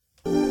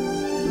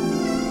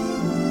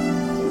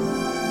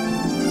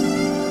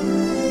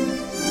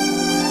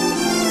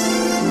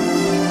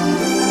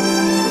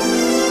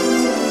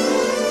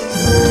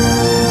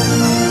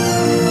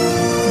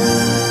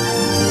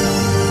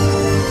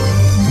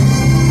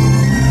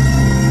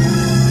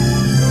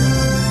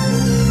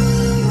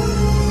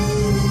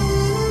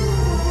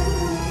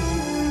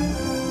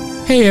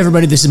Hey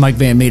everybody, this is Mike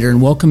Van Meter and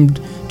welcome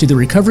to the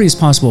Recovery is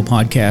Possible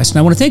podcast. And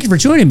I want to thank you for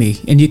joining me.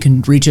 And you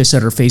can reach us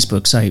at our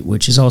Facebook site,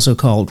 which is also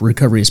called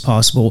Recovery is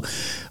Possible,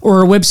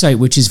 or our website,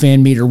 which is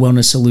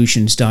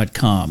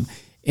VanMeterWellnessSolutions.com.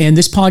 And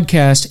this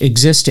podcast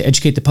exists to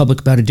educate the public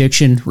about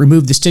addiction,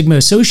 remove the stigma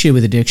associated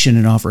with addiction,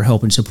 and offer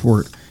help and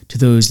support to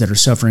those that are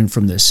suffering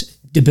from this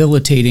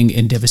debilitating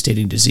and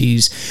devastating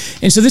disease.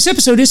 And so this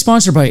episode is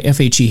sponsored by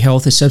FHE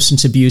Health, a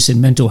substance abuse and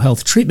mental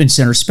health treatment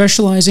center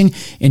specializing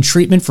in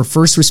treatment for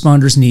first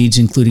responders' needs,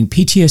 including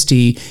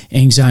PTSD,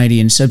 anxiety,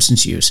 and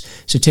substance use.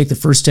 So take the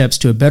first steps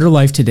to a better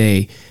life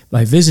today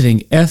by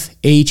visiting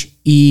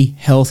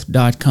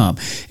FHEHealth.com.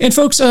 And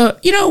folks,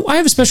 I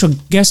have a special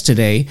guest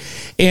today,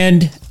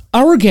 and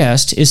our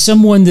guest is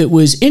someone that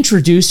was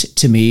introduced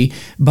to me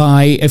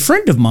by a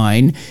friend of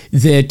mine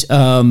that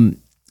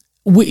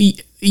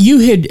you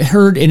had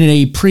heard in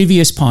a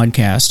previous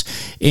podcast,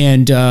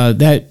 and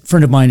that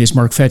friend of mine is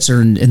Mark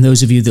Fetzer, and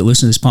those of you that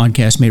listen to this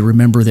podcast may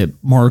remember that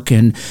Mark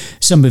and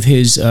some of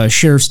his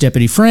sheriff's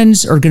deputy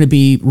friends are going to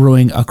be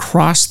rowing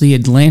across the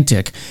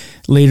Atlantic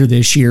later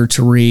this year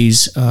to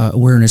raise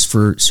awareness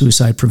for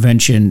suicide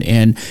prevention.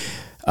 And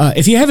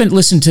if you haven't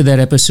listened to that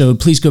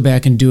episode, please go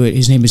back and do it.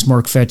 His name is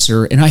Mark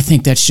Fetzer, and I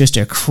think that's just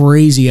a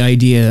crazy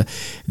idea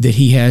that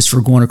he has for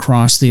going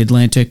across the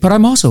Atlantic, but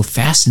I'm also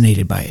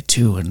fascinated by it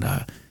too,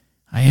 and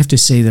I have to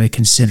say that I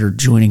considered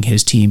joining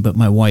his team, but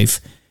my wife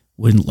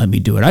wouldn't let me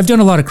do it. I've done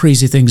a lot of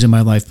crazy things in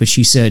my life, but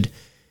she said,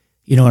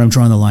 you know what, I'm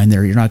drawing the line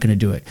there. You're not going to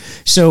do it.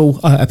 So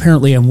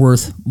apparently I'm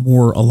worth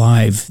more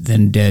alive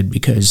than dead,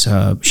 because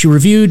she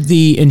reviewed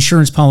the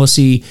insurance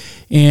policy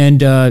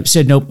and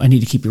said, nope, I need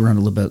to keep you around a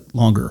little bit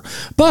longer.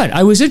 But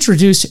I was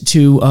introduced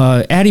to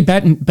Addie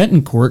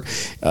Betancourt,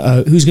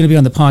 who's going to be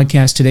on the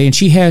podcast today, and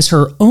she has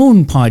her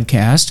own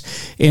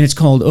podcast, and it's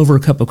called Over a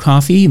Cup of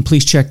Coffee, and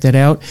please check that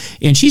out.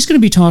 And she's going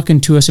to be talking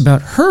to us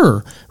about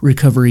her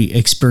recovery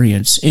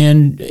experience,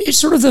 and it's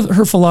sort of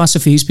her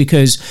philosophies,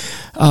 because,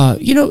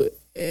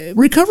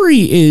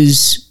 recovery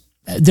is,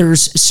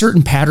 there's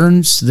certain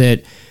patterns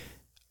that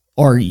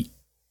are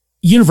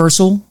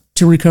universal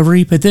to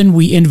recovery, but then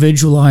we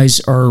individualize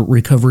our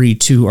recovery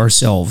to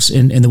ourselves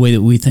in the way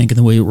that we think, and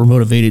the way that we're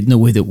motivated, and the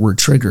way that we're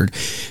triggered.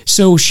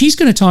 So she's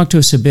going to talk to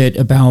us a bit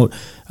about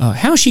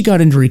how she got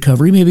into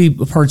recovery, maybe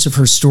parts of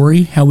her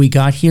story, how we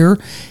got here,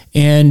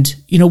 and,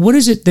 what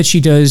is it that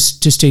she does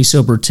to stay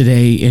sober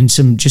today, and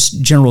some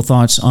just general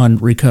thoughts on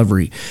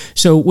recovery.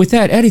 So with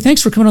that, Addie,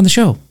 thanks for coming on the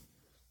show.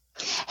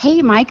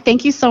 Hey, Mike,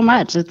 thank you so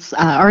much. It's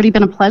already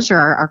been a pleasure.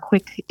 Our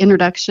quick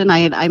introduction.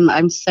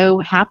 I'm so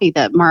happy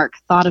that Mark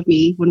thought of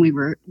me when we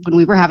were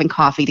having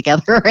coffee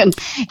together,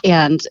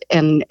 and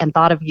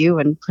thought of you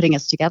and putting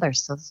us together.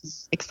 So this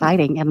is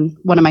exciting and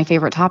one of my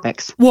favorite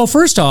topics. Well,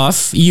 first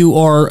off, you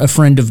are a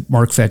friend of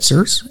Mark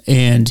Fetzer's,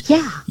 and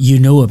you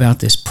know about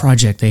this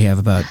project they have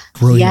about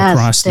rowing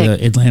across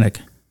the Atlantic.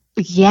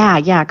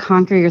 Yeah.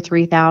 Conquer Your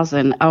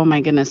 3000. Oh my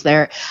goodness.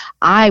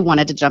 I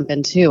wanted to jump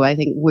in too. I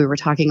think we were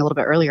talking a little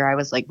bit earlier. I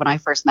was like, when I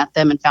first met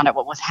them and found out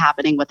what was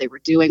happening, what they were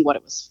doing, what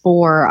it was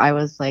for, I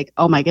was like,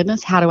 oh my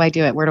goodness, how do I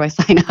do it? Where do I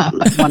sign up?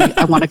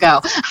 I want to go.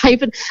 I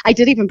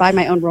did even buy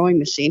my own rowing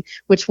machine,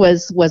 which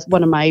was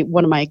one of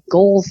my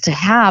goals to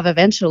have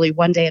eventually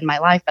one day in my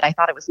life. But I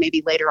thought it was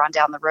maybe later on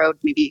down the road,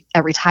 maybe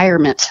a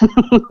retirement.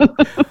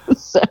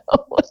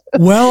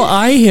 Well,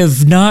 I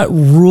have not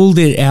ruled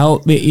it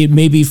out.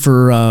 Maybe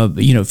for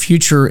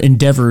future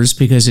endeavors,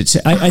 because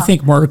I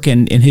think Mark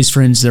and his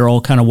friends, they're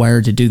all kind of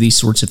wired to do these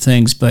sorts of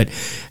things, but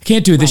I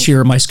can't do it this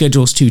year. My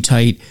schedule's too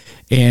tight.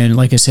 And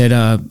like I said,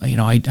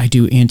 I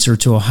do answer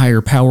to a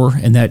higher power,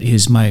 and that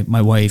is my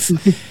wife,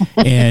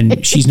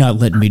 and she's not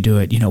letting me do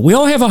it. We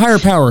all have a higher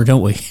power,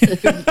 don't we?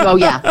 Oh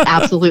yeah,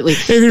 absolutely.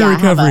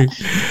 Recovery.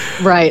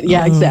 Right.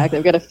 Yeah, exactly.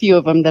 I've got a few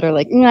of them that are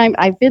like,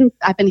 I've been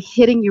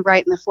hitting you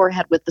right in the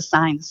forehead with the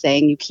sign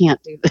saying you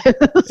can't do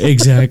this.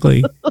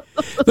 Exactly.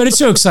 But it's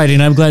so exciting.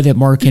 I'm glad that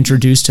Mark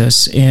introduced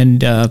us.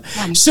 And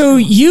so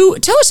you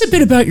tell us a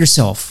bit about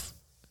yourself.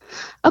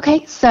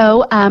 Okay,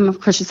 so of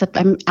course you said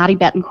I'm Addie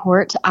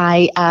Betancourt.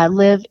 I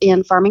live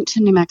in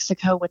Farmington, New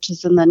Mexico, which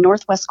is in the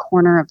northwest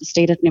corner of the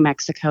state of New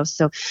Mexico.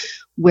 So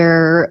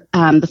where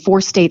the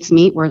four states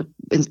meet, we're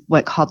in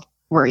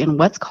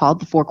what's called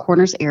the Four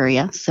Corners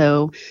area.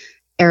 So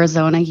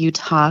Arizona,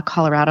 Utah,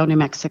 Colorado, New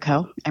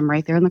Mexico. I'm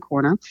right there in the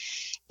corner.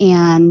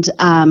 And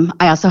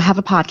I also have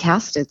a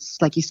podcast. It's,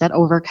 like you said,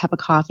 Over a Cup of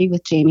Coffee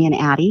with Jamie and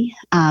Addie.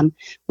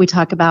 We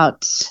talk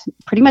about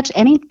pretty much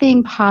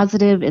anything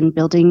positive in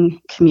building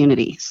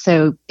community.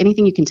 So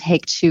anything you can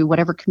take to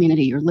whatever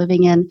community you're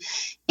living in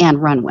and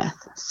run with.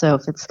 So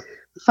if it's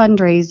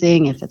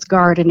fundraising, if it's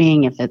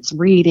gardening, if it's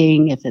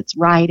reading, if it's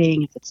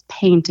writing, if it's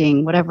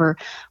painting, whatever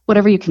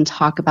you can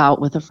talk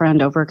about with a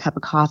friend over a cup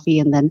of coffee,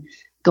 and then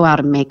go out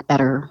and make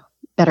better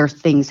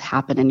things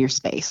happen in your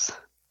space.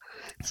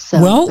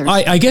 So well,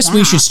 I guess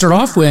we should start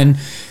off when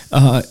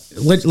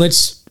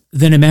let's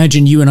then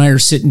imagine you and I are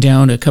sitting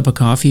down a cup of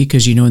coffee,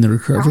 because in the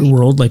recovery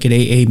world, like at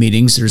AA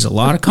meetings, there's a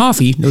lot of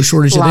coffee, no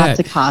shortage of that. Lots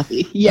of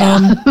coffee,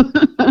 yeah.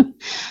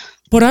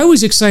 But I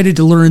was excited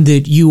to learn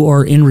that you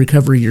are in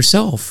recovery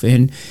yourself.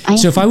 And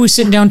so if I was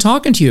sitting down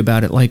talking to you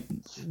about it, like,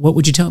 what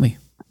would you tell me?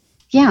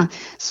 Yeah.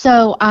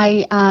 So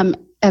I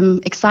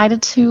am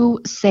excited to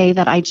say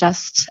that I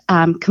just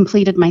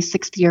completed my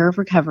 6th year of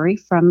recovery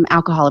from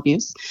alcohol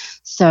abuse.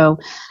 So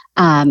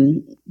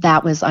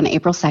that was on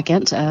April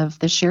 2nd of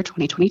this year,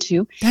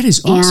 2022. That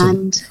is awesome.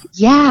 And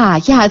yeah,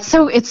 it's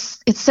so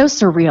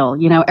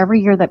surreal. You know, every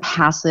year that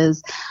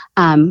passes,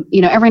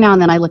 you know, every now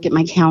and then I look at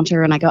my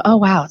counter and I go, oh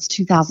wow, it's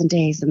 2,000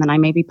 days. And then I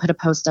maybe put a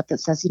post up that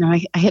says, you know,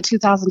 I hit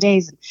 2,000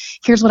 days and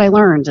here's what I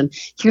learned and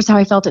here's how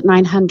I felt at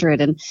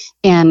 900.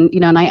 And you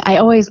know, and I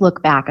always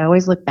look back. I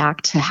always look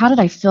back to how did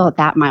I feel at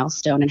that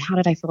milestone and how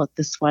did I feel at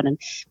this one and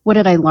what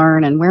did I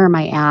learn and where am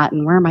I at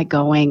and where am I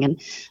going?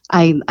 And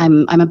I'm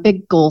a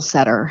big goal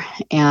setter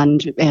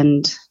and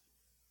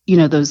you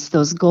know,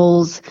 those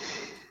goals,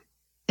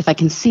 if I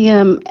can see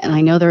them and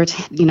I know they're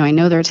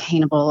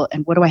attainable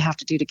and what do I have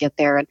to do to get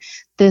there? And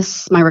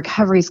my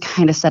recovery is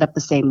kind of set up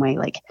the same way.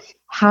 Like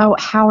how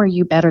are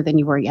you better than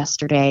you were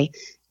yesterday?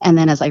 And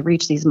then as I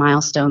reach these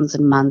milestones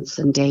in months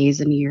and days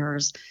and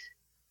years,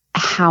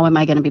 how am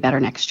I going to be better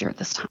next year at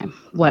this time?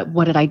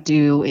 What did I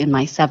do in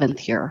my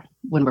 7th year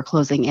when we're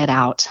closing it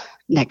out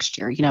next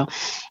year, you know?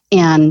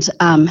 And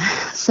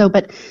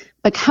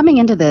but coming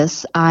into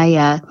this,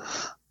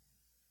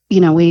 you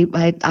know,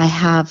 I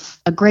have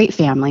a great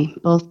family,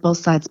 both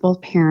sides,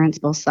 both parents,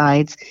 both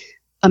sides,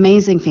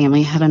 amazing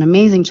family, had an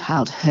amazing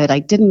childhood. I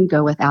didn't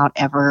go without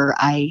ever.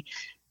 I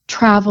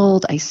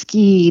traveled, I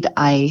skied,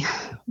 I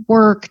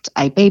worked,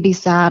 I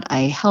babysat,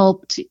 I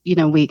helped. You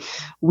know,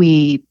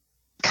 we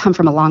come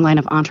from a long line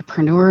of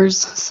entrepreneurs,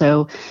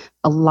 so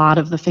a lot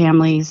of the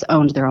families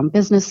owned their own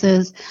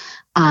businesses,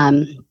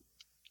 and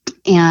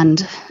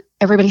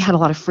everybody had a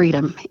lot of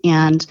freedom.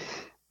 And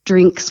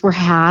drinks were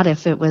had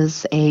if it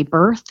was a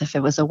birth, if it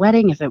was a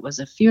wedding, if it was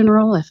a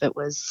funeral, if it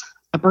was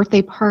a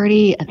birthday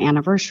party, an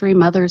anniversary,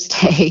 Mother's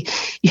Day,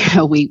 you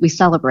know, we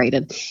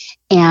celebrated.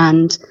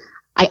 And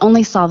I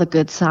only saw the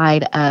good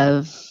side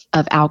of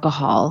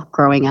alcohol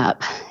growing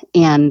up,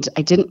 and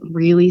I didn't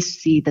really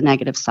see the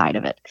negative side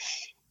of it.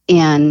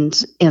 And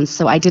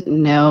so I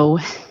didn't know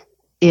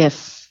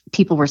if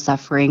people were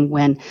suffering.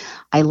 When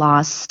I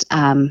lost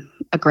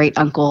a great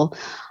uncle,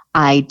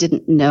 I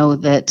didn't know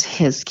that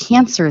his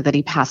cancer that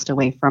he passed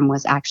away from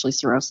was actually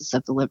cirrhosis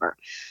of the liver.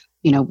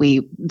 You know,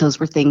 those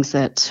were things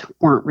that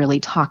weren't really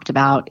talked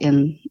about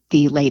in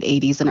the late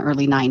 80s and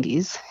early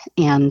 90s.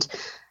 And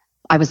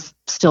I was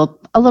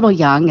still a little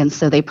young, and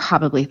so they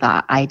probably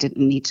thought I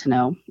didn't need to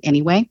know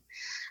anyway.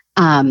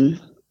 You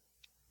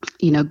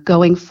know,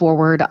 going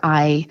forward,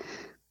 I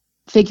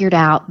figured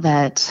out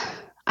that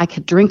I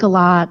could drink a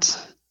lot,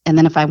 and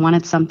then if I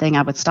wanted something,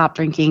 I would stop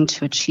drinking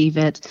to achieve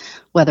it,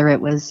 whether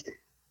it was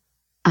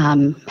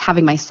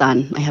having my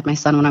son. I had my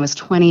son when I was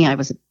 20. I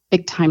was a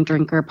big time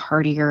drinker,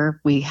 partier.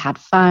 We had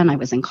fun. I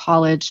was in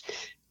college,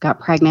 got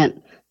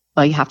pregnant.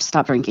 Well, you have to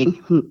stop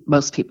drinking,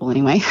 most people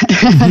anyway.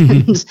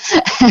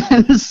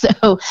 and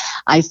so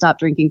I stopped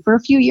drinking for a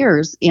few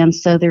years. And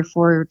so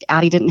therefore,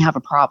 Addie didn't have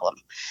a problem.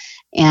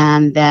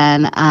 And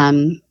then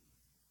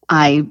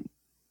I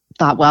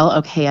thought, well,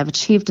 okay, I've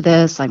achieved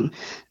this. I'm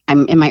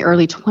in my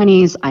early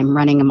 20s. I'm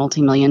running a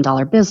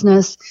multi-million-dollar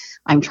business.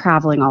 I'm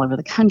traveling all over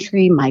the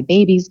country. My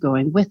baby's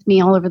going with me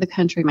all over the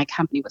country. My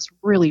company was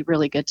really,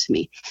 really good to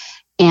me.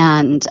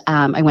 And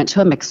I went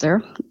to a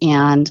mixer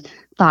and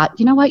thought,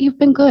 you know what, you've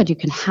been good. You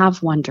can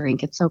have one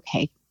drink. It's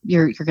okay.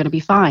 You're going to be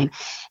fine.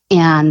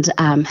 And,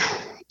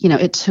 you know,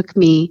 it took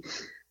me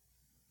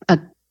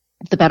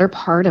the better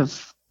part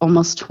of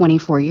almost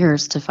 24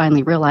 years to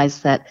finally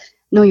realize that,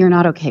 no, you're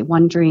not okay.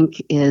 One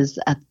drink is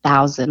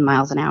 1,000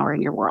 miles an hour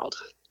in your world.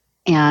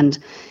 And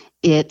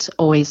it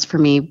always, for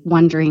me,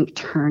 one drink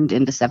turned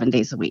into 7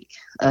 days a week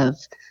of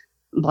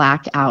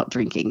blackout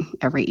drinking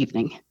every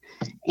evening.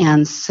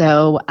 And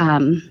so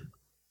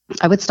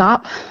I would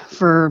stop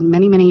for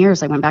many, many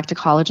years. I went back to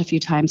college a few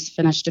times,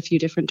 finished a few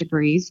different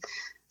degrees,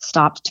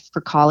 stopped for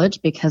college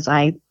because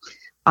I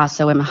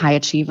also am a high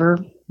achiever,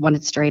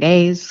 wanted straight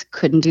A's,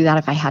 couldn't do that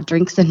if I had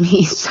drinks in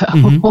me.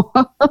 So,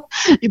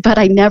 but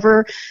I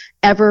never,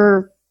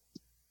 ever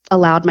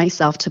allowed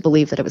myself to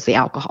believe that it was the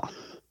alcohol.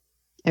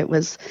 It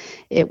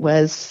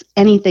was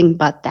anything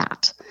but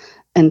that,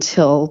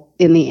 until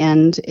in the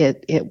end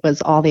it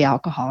was all the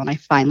alcohol, and I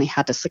finally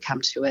had to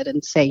succumb to it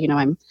and say, you know,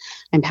 I'm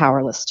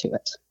powerless to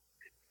it.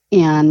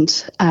 And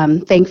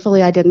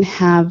thankfully I didn't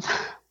have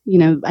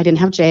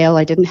jail,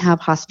 I didn't have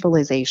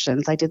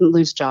hospitalizations, I didn't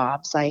lose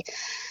jobs, but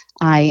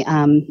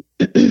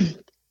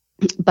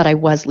I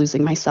was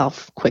losing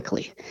myself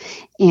quickly.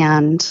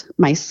 And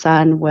my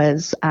son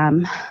was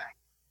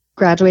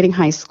graduating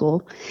high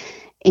school,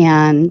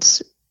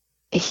 and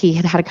he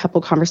had a couple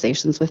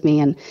conversations with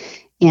me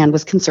and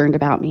was concerned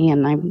about me.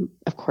 And I'm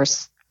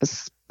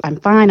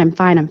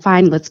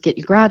fine. Let's get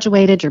you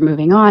graduated. You're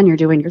moving on. You're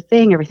doing your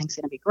thing. Everything's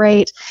going to be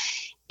great.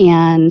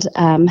 And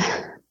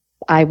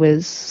I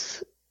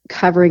was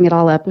covering it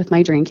all up with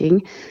my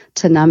drinking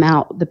to numb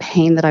out the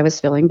pain that I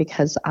was feeling,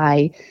 because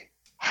I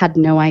had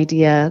no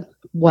idea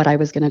what I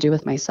was going to do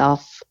with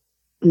myself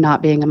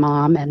not being a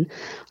mom, and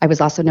I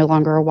was also no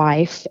longer a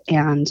wife,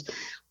 and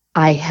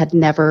I had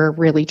never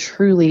really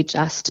truly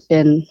just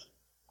been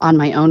on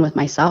my own with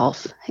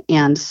myself.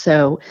 And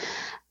so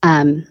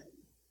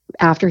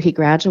after he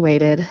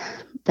graduated,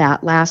 the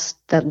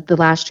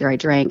last year I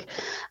drank,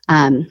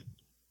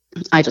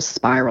 I just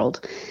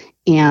spiraled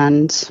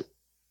and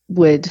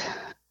would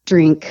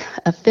drink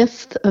a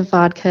fifth of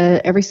vodka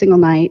every single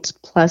night,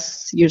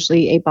 plus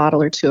usually a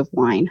bottle or two of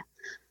wine,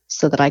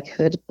 so that I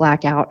could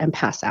black out and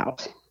pass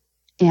out.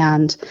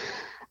 And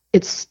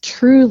it's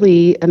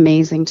truly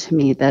amazing to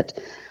me that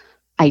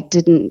I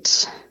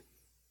didn't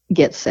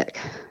get sick.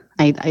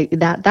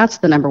 That's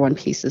the number one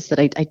piece, is that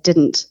I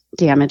didn't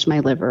damage my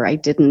liver.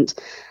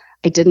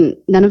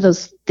 None of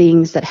those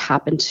things that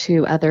happen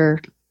to other,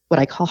 what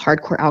I call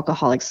hardcore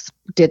alcoholics,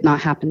 did not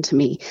happen to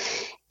me.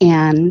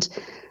 And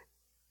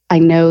I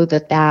know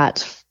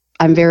that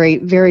I'm very,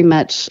 very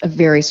much a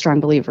very strong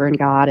believer in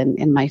God and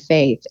in my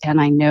faith.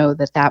 And I know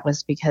that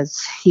was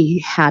because he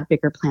had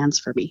bigger plans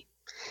for me.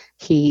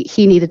 He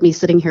needed me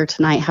sitting here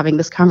tonight having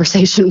this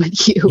conversation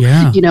with you.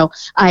 Yeah. You know,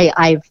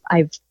 I've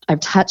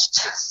touched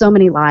so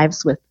many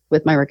lives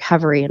with my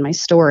recovery and my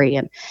story,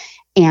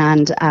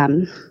 and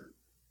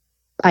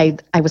I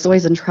was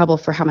always in trouble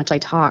for how much I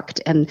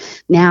talked, and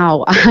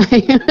now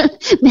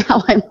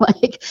I'm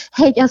like,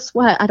 hey, guess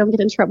what? I don't get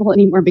in trouble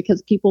anymore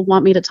because people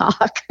want me to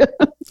talk.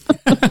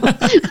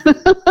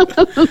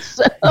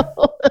 So,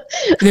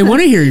 they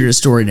want to hear your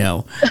story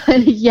now.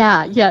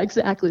 Yeah,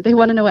 exactly. They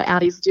want to know what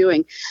Addie's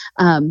doing.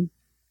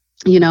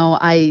 You know,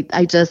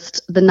 I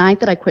just, the night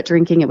that I quit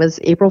drinking, it was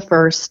April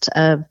 1st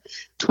of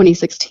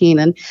 2016.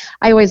 And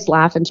I always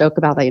laugh and joke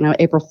about that, you know,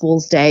 April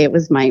Fool's Day. It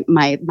was my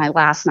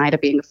last night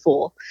of being a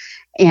fool.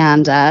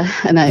 And that's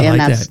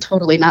that.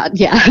 Totally not,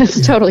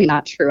 totally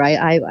not true.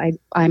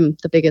 I'm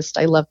the biggest,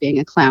 I love being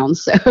a clown.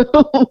 So,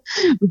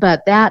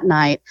 but that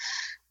night,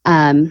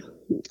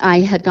 I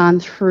had gone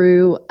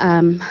through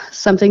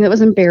something that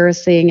was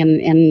embarrassing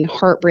and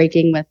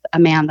heartbreaking with a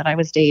man that I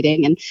was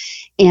dating.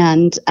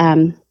 And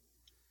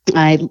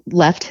I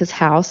left his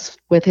house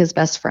with his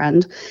best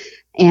friend,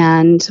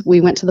 and we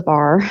went to the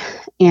bar,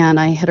 and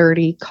I had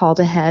already called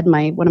ahead.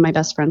 One of my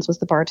best friends was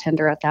the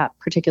bartender at that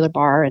particular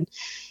bar, and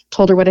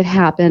told her what had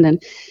happened.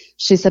 And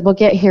she said, well,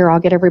 get here. I'll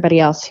get everybody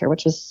else here,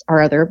 which was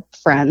our other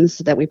friends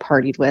that we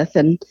partied with.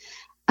 And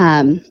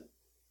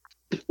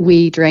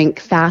we drank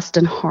fast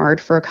and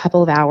hard for a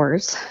couple of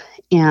hours.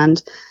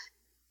 And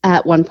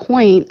at one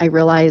point, I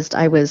realized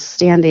I was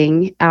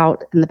standing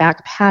out in the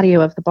back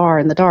patio of the bar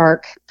in the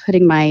dark,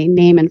 putting my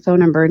name and phone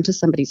number into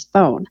somebody's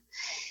phone.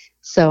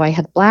 So I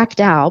had blacked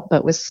out,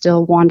 but was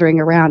still wandering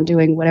around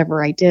doing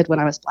whatever I did when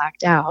I was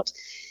blacked out,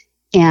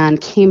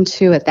 and came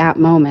to at that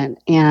moment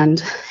and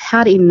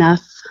had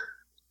enough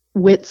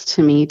wits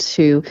to me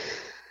to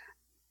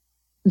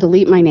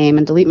delete my name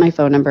and delete my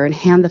phone number and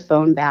hand the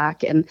phone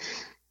back. And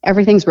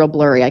everything's real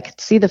blurry. I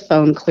could see the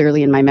phone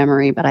clearly in my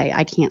memory, but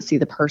I can't see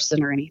the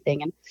person or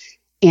anything.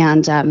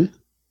 And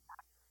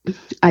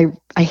I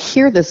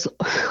hear this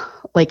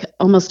like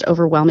almost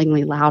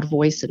overwhelmingly loud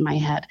voice in my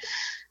head.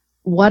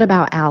 What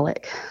about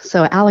Alec?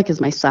 So Alec is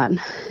my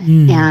son.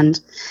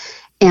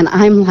 And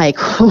I'm like,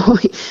 oh,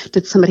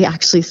 did somebody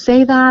actually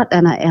say that?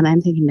 And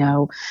I'm thinking,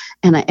 no.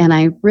 And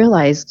I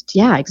realized,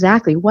 yeah,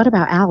 exactly. What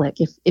about Alec?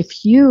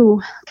 If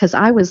you, because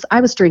I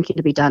was drinking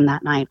to be done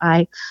that night.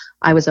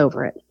 I was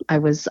over it.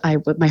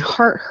 My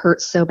heart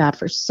hurt so bad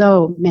for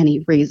so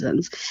many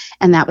reasons.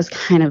 And that was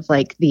kind of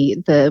like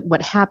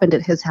what happened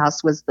at his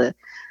house was the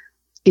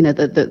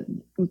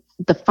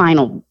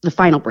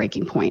final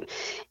breaking point.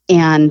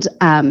 And,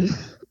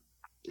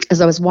 as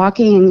I was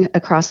walking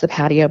across the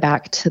patio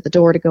back to the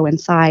door to go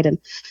inside, and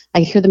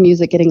I could hear the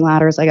music getting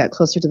louder as I got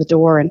closer to the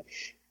door.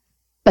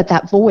 But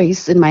that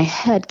voice in my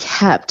head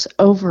kept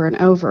over and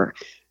over.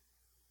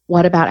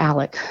 What about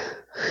Alec?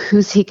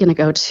 Who's he going to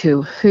go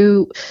to?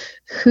 Who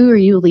are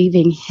you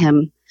leaving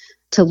him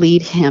to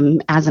lead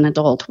him as an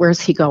adult?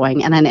 Where's he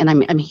going? And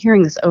I'm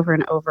hearing this over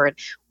and over. And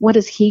what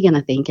is he going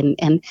to think?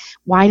 And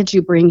why did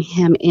you bring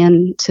him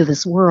into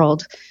this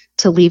world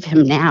to leave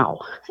him now?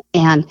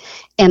 And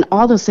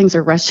all those things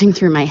are rushing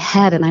through my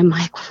head, and I'm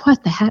like,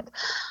 what the heck?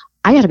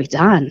 I got to be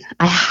done.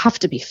 I have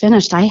to be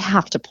finished. I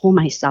have to pull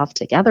myself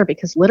together,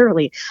 because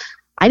literally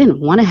I didn't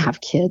want to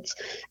have kids.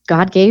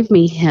 God gave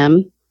me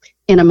him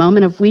in a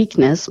moment of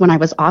weakness when I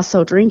was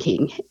also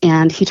drinking,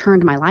 and he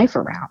turned my life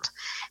around.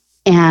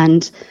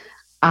 And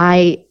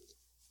I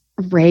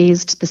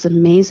raised this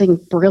amazing,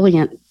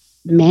 brilliant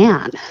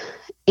man,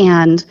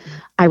 and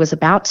I was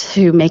about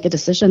to make a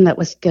decision that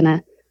was going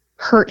to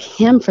hurt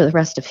him for the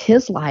rest of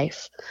his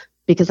life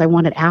because I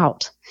wanted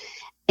out.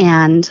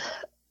 And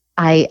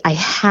I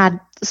had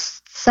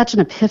such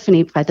an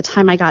epiphany by the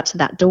time I got to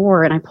that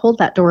door, and I pulled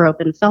that door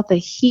open, felt the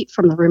heat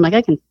from the room. Like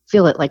I can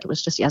feel it like it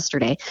was just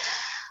yesterday.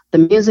 The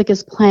music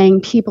is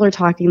playing, people are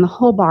talking, the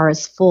whole bar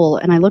is full.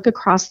 And I look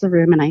across the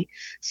room and I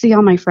see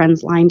all my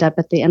friends lined up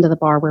at the end of the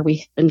bar where we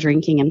had been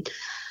drinking. And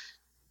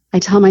I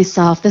tell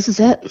myself, this is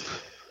it.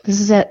 This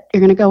is it.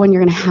 You're going to go and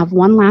you're going to have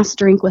one last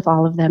drink with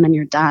all of them and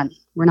you're done.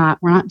 We're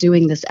not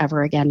doing this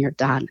ever again. You're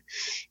done.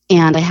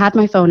 And I had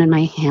my phone in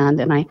my hand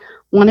and I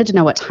wanted to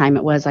know what time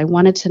it was. I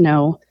wanted to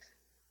know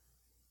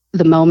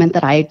the moment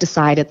that I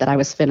decided that I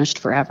was finished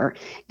forever.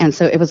 And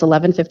so it was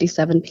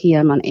 11:57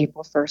 p.m. on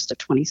April 1st of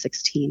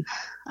 2016.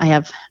 I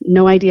have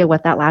no idea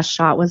what that last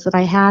shot was that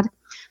I had,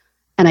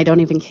 and I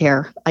don't even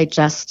care. I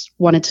just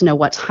wanted to know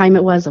what time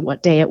it was and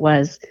what day it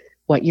was,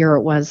 what year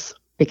it was,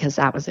 because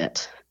that was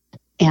it.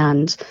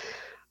 And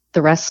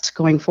the rest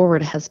going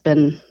forward has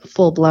been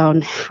full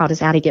blown. How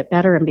does Addie get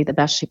better and be the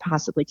best she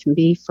possibly can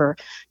be for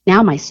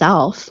now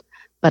myself,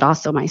 but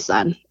also my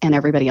son and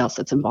everybody else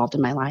that's involved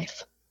in my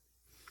life?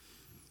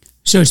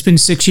 So it's been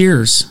 6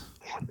 years.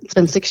 It's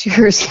been 6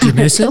 years. Do you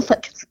miss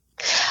it?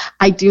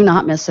 I do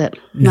not miss it.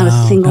 No, not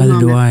a single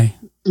neither moment. do I.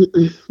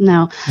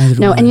 No. Neither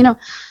do I. And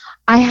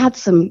I had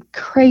some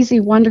crazy,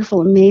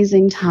 wonderful,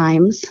 amazing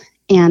times,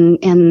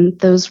 and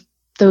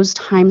those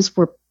times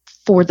were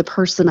for the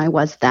person I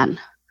was then.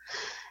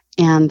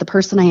 And the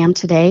person I am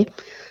today,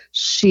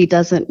 she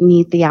doesn't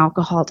need the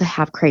alcohol to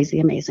have crazy,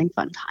 amazing,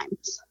 fun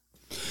times.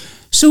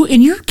 So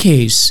in your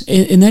case,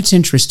 and that's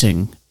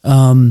interesting,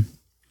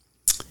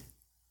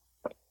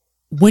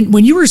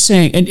 when you were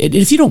saying, and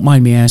if you don't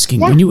mind me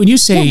asking, when you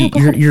say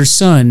your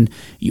son,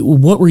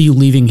 what were you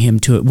leaving him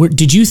to?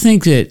 Did you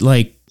think that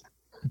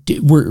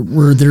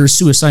were there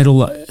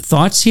suicidal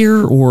thoughts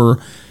here,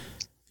 or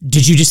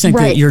did you just think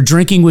that your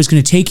drinking was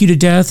going to take you to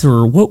death,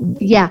 or what?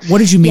 Yeah. What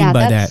did you mean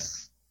by that?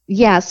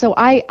 Yeah. So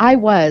I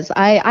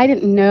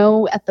didn't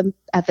know at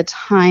the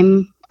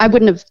time. I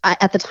wouldn't have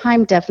at the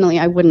time. Definitely,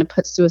 I wouldn't have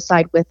put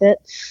suicide with it.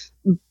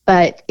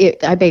 But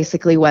I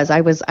basically was.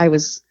 I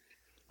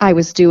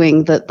was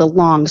doing the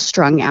long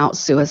strung out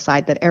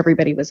suicide that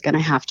everybody was going to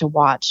have to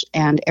watch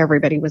and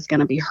everybody was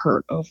going to be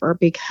hurt over,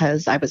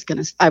 because I was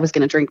going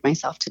to drink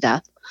myself to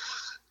death.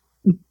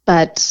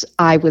 But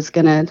I was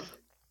going to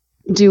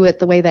do it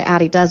the way that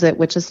Addie does it,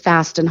 which is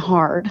fast and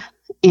hard.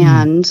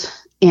 And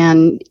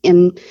in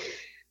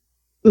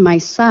my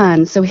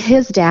son, so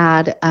his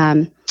dad,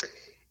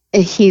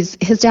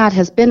 his dad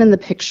has been in the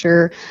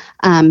picture,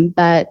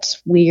 but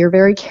we are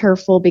very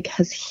careful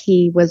because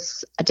he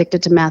was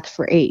addicted to meth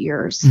for 8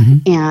 years.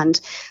 And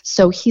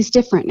so he's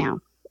different now,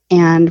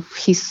 and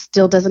he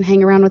still doesn't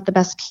hang around with the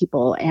best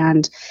people.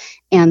 And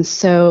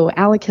so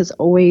Alec has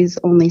always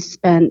only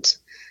spent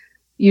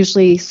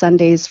usually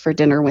Sundays for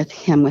dinner with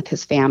him, with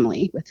his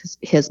family, with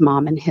his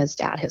mom and his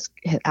dad, his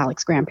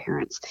Alec's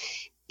grandparents.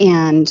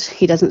 And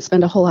he doesn't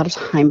spend a whole lot of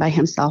time by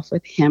himself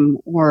with him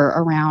or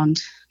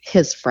around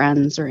his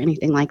friends or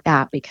anything like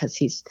that, because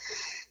he's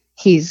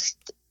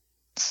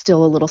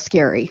still a little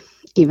scary.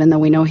 Even though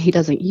we know he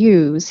doesn't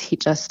use, he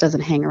just doesn't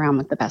hang around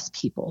with the best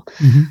people.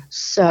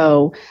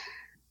 So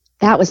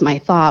that was my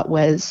thought,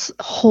 was,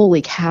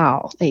 holy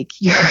cow,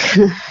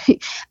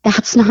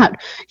 that's not,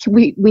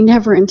 we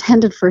never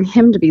intended for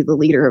him to be the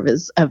leader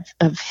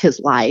of his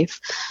life,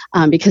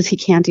 because he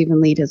can't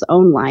even lead his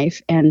own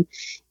life. And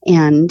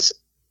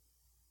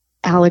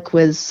Alec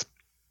was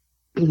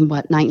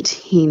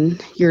 19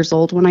 years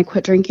old when I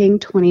quit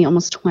drinking,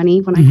 almost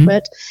 20 when I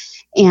quit.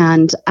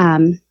 And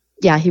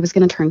he was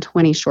going to turn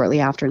 20 shortly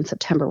after in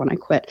September when I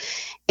quit.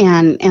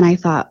 And I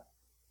thought,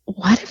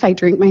 what if I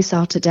drink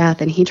myself to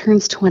death and he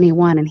turns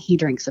 21 and he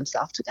drinks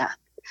himself to death?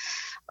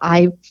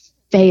 I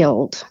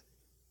failed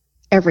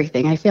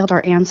everything. I failed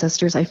our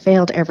ancestors. I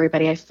failed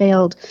everybody. I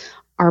failed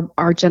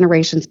our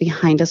generations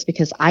behind us,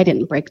 because I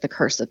didn't break the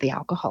curse of the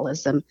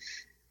alcoholism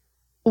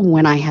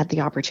when I had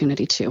the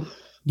opportunity to.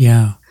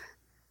 Yeah.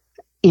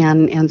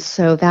 And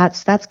so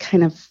that's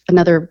kind of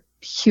another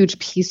huge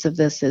piece of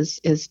this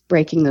is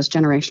breaking those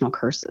generational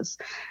curses.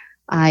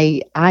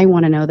 I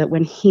want to know that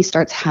when he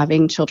starts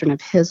having children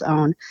of his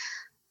own,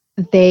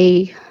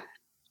 they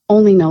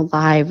only know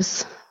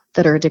lives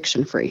that are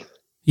addiction free.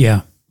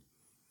 Yeah.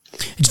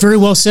 It's very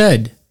well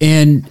said.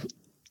 And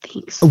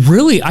thanks.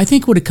 Really, I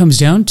think what it comes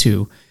down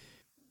to,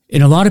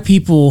 and a lot of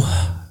people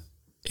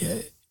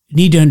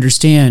need to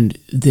understand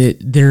that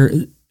there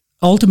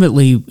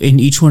ultimately in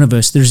each one of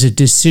us, there's a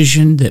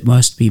decision that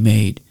must be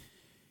made.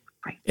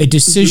 Right. A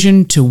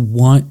decision to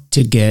want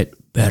to get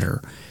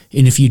better.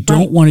 And if you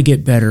don't want to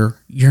get better,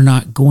 you're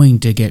not going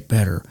to get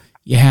better.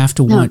 You have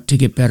to want to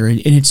get better.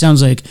 And it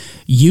sounds like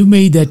you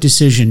made that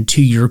decision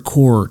to your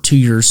core, to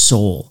your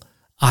soul.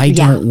 I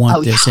don't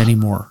want this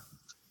anymore.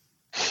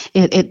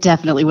 It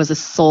definitely was a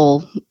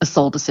soul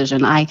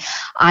decision.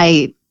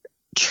 I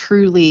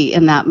truly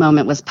in that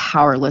moment was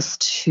powerless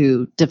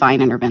to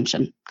divine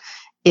intervention.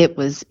 It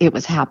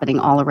was happening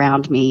all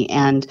around me,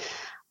 and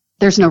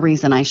there's no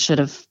reason I should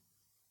have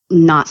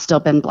not still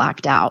been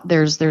blacked out.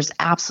 There's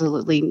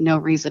absolutely no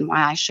reason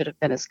why I should have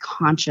been as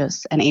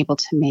conscious and able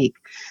to make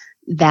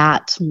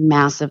that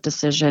massive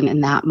decision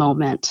in that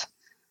moment,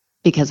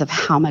 because of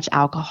how much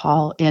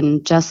alcohol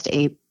in just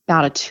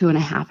about a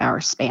 2.5 hour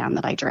span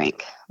that I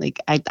drank. Like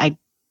I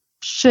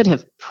should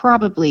have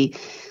probably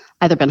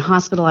either been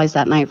hospitalized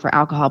that night for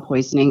alcohol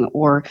poisoning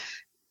or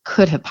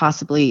could have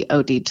possibly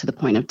OD'd to the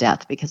point of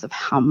death because of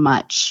how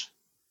much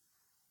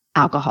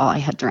alcohol I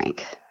had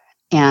drank.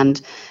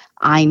 And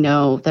I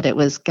know that it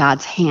was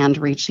God's hand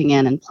reaching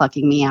in and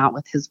plucking me out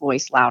with his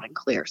voice loud and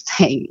clear,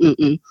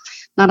 saying,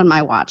 not on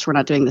my watch. We're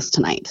not doing this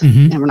tonight.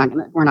 Mm-hmm.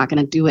 And we're not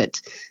going to do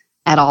it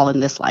at all in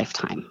this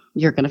lifetime.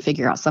 You're going to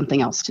figure out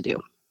something else to do.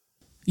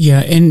 Yeah.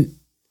 And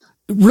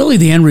really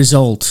the end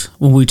result,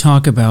 when we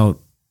talk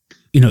about,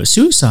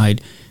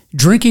 suicide,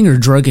 drinking or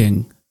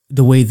drugging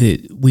the way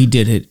that we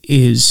did it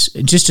is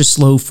just a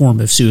slow form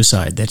of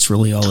suicide. That's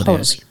really all it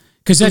is.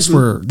 Because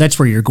that's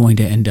where you're going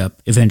to end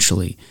up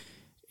eventually.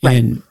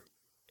 Right.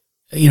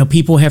 And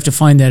people have to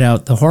find that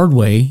out the hard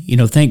way.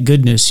 Thank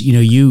goodness,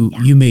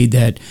 you made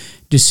that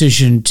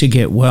decision to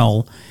get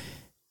well.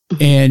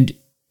 And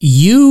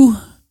you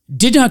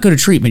did not go to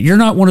treatment. You're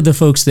not one of the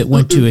folks that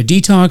went to a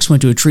detox,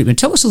 went to a treatment.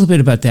 Tell us a little bit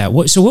about that.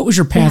 What was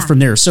your path from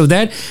there? So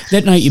that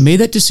night you made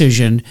that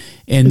decision,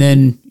 and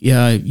then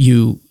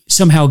you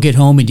somehow get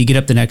home and you get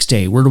up the next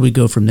day. Where do we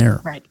go from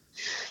there? Right.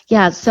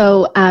 Yeah.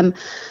 So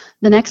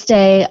the next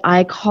day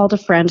I called a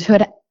friend who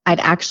I'd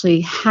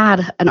actually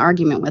had an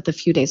argument with a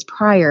few days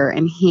prior,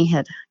 and he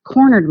had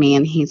cornered me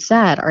and he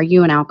said, "Are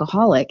you an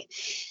alcoholic?"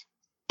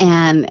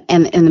 And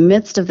in the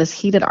midst of this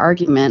heated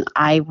argument,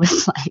 I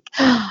was like,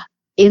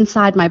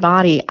 inside my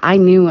body, I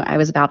knew I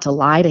was about to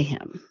lie to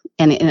him.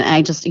 And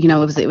I just,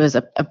 it was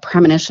a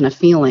premonition, a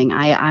feeling.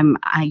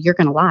 You're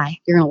going to lie.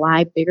 You're going to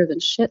lie bigger than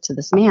shit to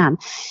this man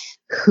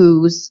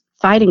who's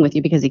fighting with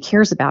you because he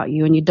cares about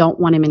you, and you don't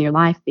want him in your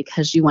life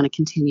because you want to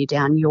continue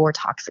down your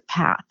toxic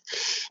path.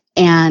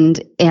 And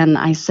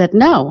I said,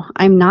 "No,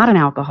 I'm not an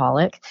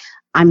alcoholic.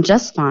 I'm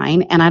just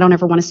fine, and I don't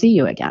ever want to see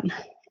you again."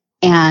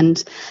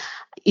 And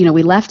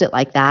we left it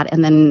like that.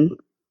 And then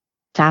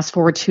fast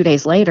forward 2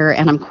 days later,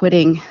 and I'm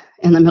quitting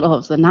in the middle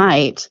of the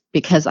night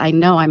because I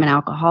know I'm an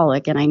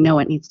alcoholic and I know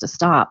it needs to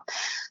stop.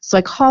 So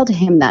I called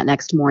him that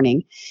next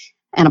morning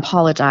and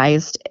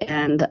apologized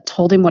and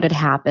told him what had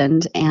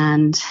happened.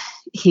 And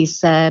he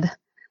said,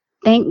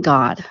 "Thank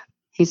God."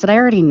 He said, "I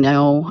already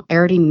know. I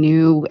already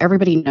knew.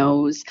 Everybody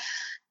knows."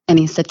 And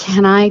he said,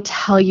 "Can I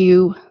tell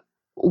you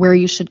where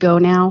you should go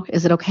now?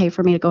 Is it okay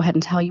for me to go ahead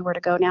and tell you where to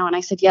go now?" And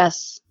I said,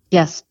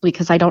 Yes,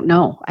 because I don't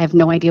know. I have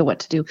no idea what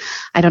to do.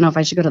 I don't know if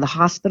I should go to the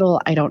hospital.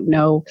 I don't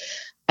know.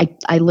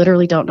 I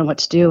literally don't know what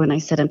to do. And I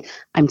said, and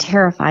I'm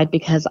terrified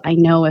because I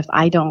know if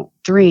I don't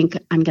drink,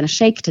 I'm going to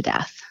shake to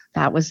death.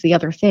 That was the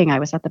other thing. I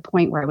was at the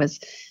point where I was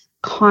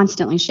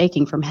constantly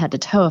shaking from head to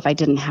toe if I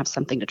didn't have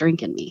something to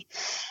drink in me.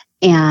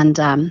 And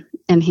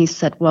he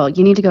said, "Well,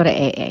 you need to go to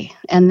AA."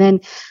 And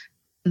then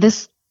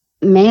this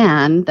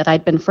man that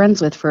I'd been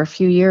friends with for a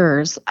few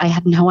years, I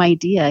had no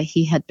idea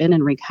he had been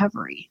in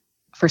recovery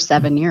for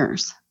 7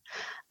 years.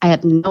 I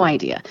had no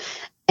idea.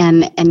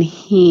 And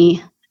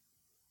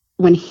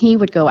when he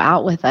would go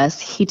out with us,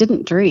 he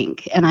didn't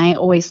drink. And I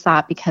always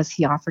thought because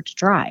he offered to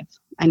drive.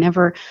 I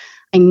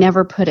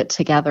never put it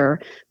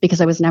together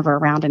because I was never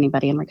around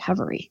anybody in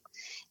recovery.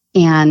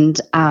 And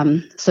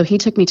so he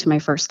took me to my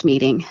first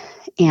meeting,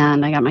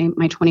 and I got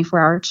my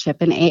 24-hour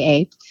chip in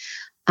AA.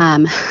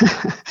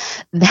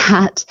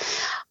 That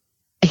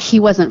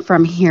he wasn't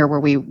from here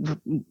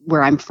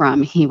where I'm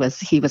from. He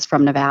was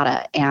from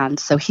Nevada, and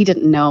so he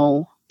didn't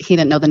know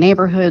the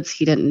neighborhoods.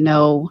 He didn't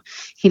know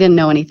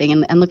anything.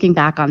 And looking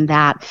back on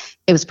that,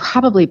 it was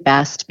probably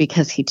best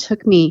because he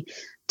took me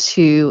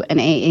to an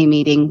AA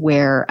meeting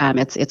where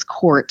it's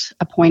court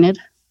appointed,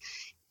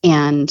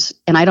 and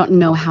I don't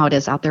know how it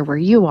is out there where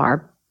you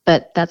are,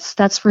 but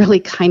that's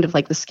really kind of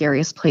like the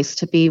scariest place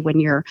to be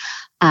when you're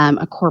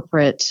a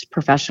corporate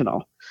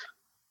professional.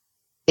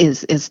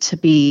 Is to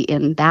be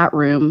in that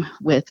room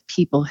with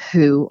people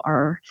who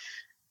are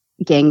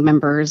gang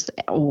members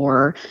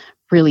or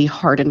really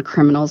hardened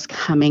criminals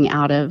coming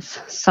out of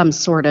some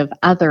sort of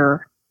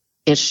other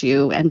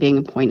issue and being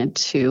appointed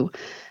to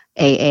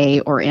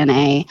AA or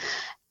NA.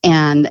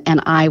 And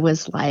I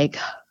was like,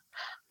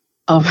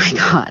 "Oh my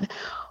God,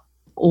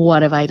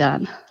 what have I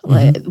done?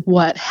 Mm-hmm.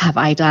 What have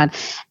I done?"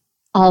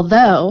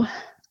 Although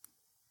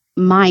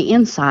my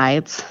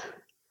insides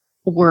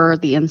were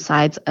the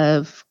insides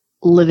of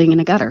living in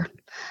a gutter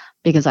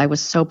because I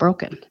was so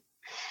broken.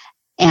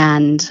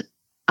 And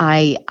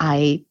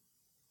I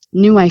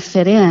knew I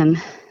fit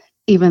in,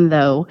 even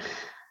though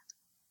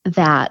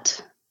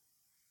that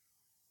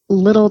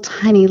little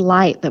tiny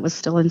light that was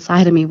still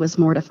inside of me was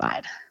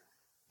mortified.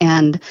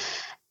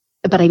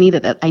 But I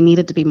needed it. I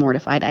needed to be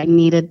mortified. I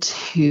needed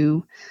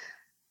to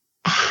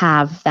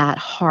have that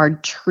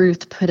hard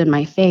truth put in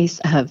my face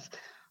of,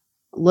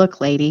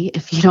 "Look, lady,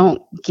 if you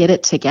don't get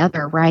it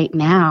together right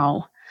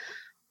now,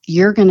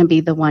 you're going to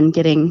be the one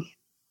getting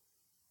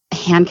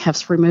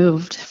handcuffs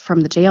removed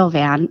from the jail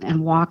van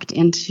and walked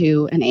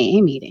into an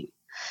AA meeting.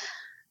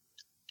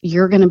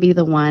 You're going to be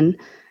the one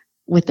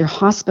with their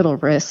hospital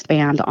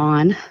wristband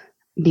on,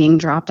 being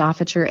dropped off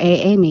at your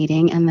AA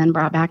meeting and then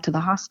brought back to the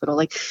hospital."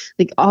 Like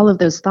all of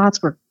those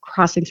thoughts were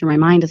crossing through my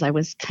mind as I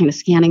was kind of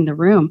scanning the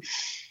room.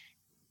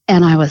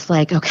 And I was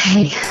like,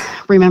 "Okay,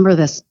 remember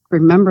this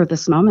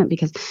moment,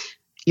 because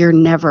you're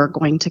never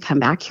going to come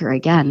back here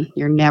again.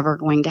 You're never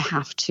going to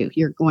have to.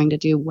 You're going to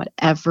do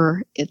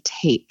whatever it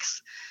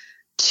takes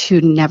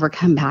to never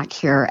come back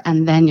here,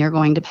 and then you're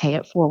going to pay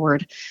it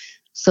forward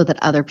so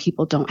that other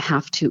people don't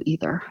have to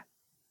either.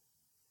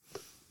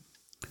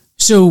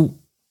 So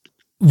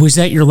was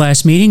that your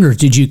last meeting, or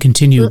did you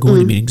continue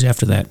going to meetings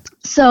after that?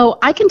 So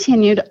I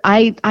continued.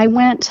 I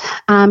went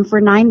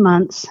for 9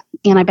 months,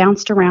 and I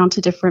bounced around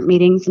to different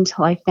meetings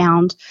until I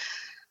found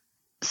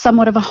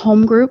somewhat of a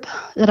home group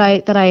that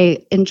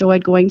I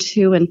enjoyed going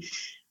to. And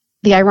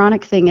the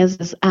ironic thing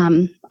is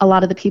a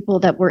lot of the people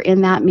that were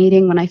in that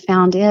meeting when I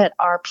found it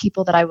are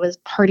people that I was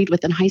partied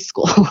with in high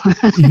school.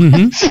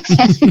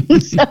 Mm-hmm.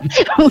 And so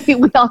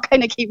we all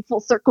kind of came full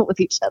circle with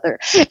each other.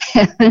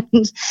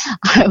 And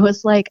I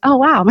was like, oh,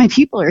 wow, my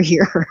people are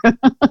here.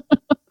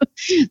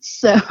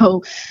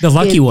 So the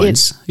lucky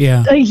ones.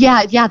 Yeah.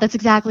 Yeah, that's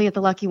exactly it.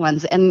 The lucky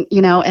ones. And,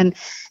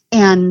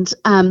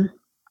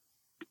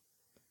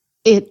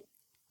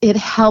 it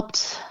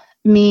helped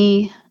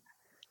me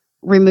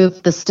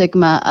remove the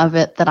stigma of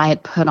it that I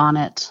had put on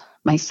it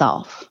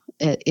myself.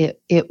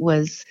 It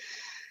was,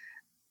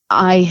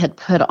 I had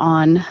put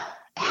on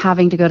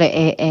having to go to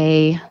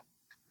AA,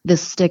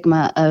 this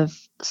stigma of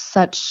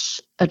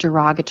such a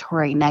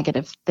derogatory,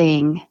 negative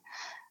thing,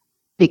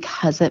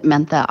 because it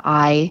meant that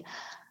I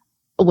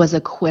was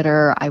a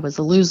quitter, I was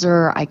a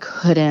loser, I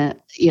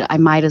couldn't, I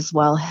might as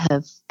well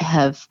have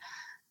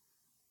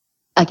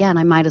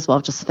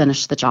just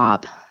finished the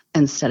job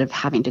instead of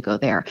having to go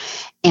there.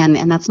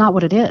 And that's not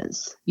what it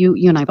is. You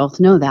and I both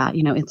know that.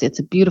 It's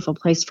a beautiful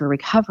place for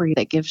recovery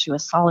that gives you a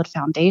solid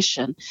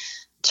foundation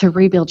to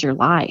rebuild your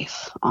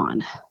life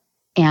on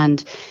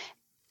and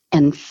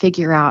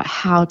figure out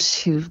how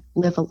to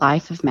live a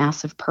life of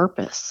massive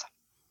purpose.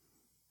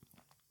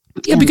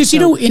 Yeah, because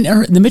in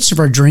the midst of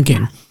our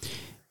drinking,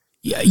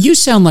 you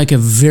sound like a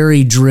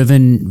very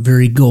driven,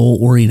 very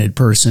goal-oriented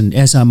person,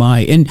 as am I.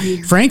 And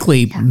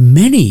frankly,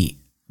 many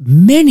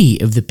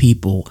of the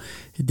people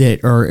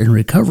that are in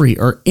recovery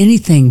are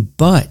anything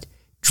but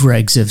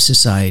dregs of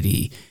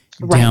society,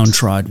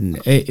 downtrodden.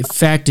 In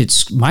fact,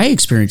 my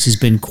experience has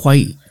been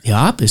quite the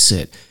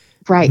opposite.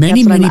 Right.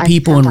 Many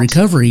people in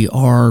recovery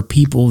are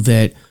people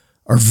that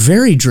are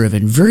very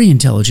driven, very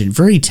intelligent,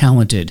 very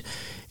talented.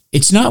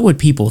 It's not what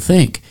people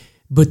think.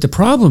 But the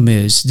problem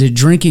is that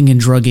drinking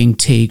and drugging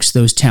takes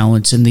those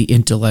talents and the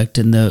intellect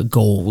and the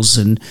goals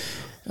and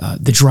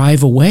the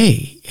drive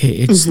away.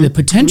 It's the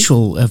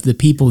potential of the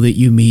people that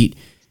you meet.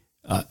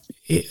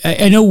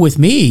 I know with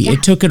me,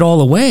 it took it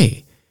all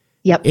away.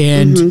 Yep.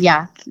 And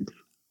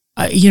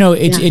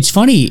it's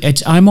funny.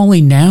 I'm only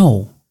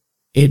now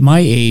at my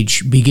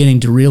age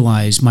beginning to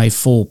realize my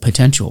full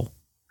potential.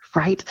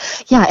 Right.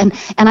 Yeah. And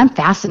I'm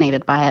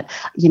fascinated by it.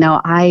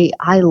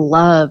 I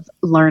love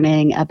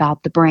learning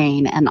about the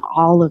brain and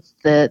all of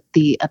the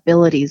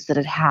abilities that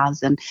it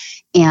has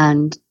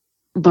and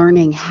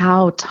learning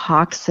how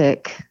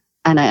toxic,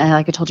 and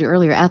like I told you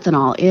earlier,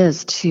 ethanol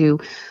is to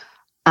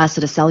us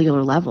at a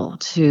cellular level,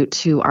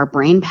 to our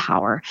brain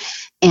power.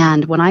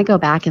 And when I go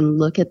back and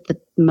look at the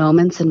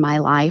moments in my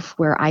life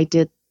where I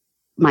did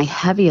my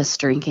heaviest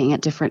drinking at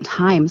different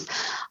times,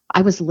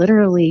 I was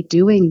literally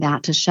doing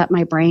that to shut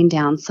my brain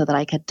down so that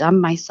I could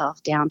dumb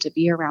myself down to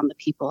be around the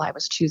people I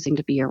was choosing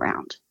to be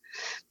around,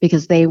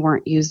 because they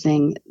weren't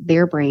using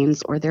their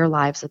brains or their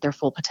lives at their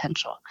full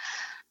potential.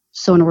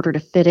 So in order to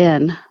fit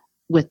in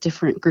with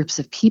different groups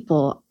of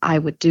people, I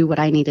would do what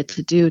I needed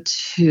to do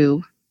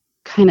to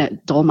kind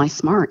of dull my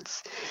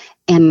smarts.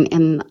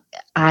 And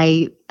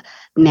I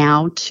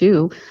now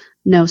too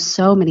know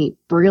so many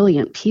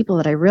brilliant people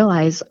that I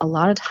realize a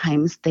lot of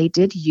times they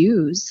did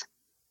use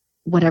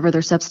whatever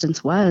their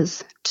substance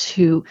was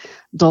to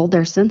dull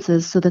their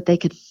senses so that they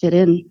could fit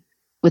in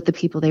with the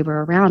people they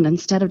were around,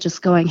 instead of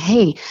just going,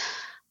 hey,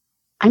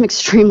 I'm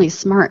extremely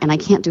smart and I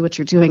can't do what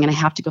you're doing and I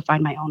have to go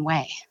find my own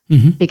way,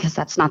 because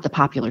that's not the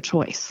popular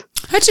choice.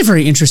 That's a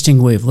very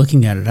interesting way of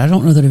looking at it. I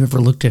don't know that I've ever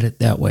looked at it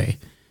that way.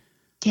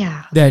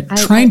 Yeah. That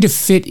trying to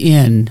fit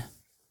in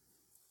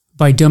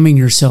by dumbing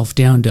yourself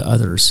down to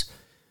others.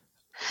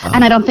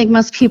 And I don't think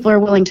most people are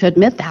willing to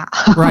admit that.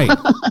 Right.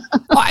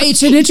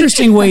 It's an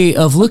interesting way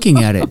of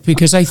looking at it,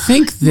 because I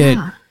think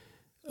that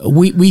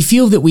we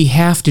feel that we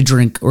have to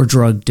drink or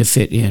drug to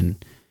fit in.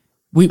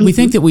 We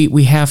think that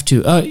we have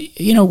to.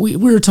 We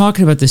were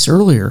talking about this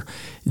earlier,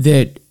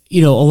 that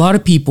a lot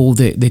of people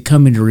that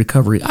come into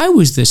recovery, I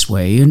was this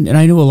way, and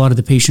I know a lot of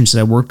the patients that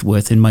I worked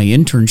with in my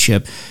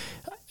internship,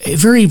 a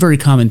very, very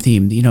common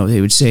theme.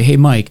 They would say, hey,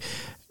 Mike,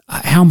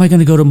 how am I going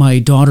to go to my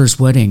daughter's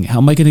wedding? How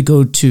am I going to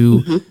go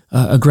to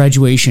a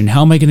graduation?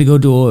 How am I going to go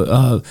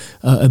to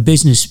a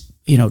business,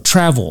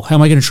 travel? How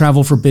am I going to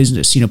travel for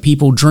business?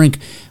 People drink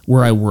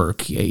where I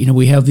work.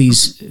 We have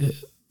these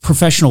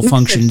professional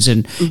functions,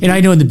 and I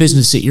know in the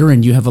business that you're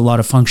in, you have a lot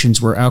of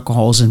functions where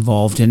alcohol is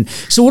involved. And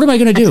so what am I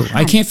going to do?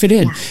 I can't fit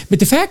in. Yeah. But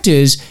the fact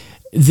is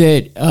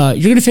that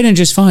you're going to fit in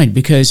just fine,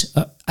 because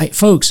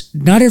folks,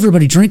 not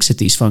everybody drinks at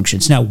these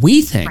functions. Now,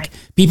 we think,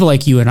 people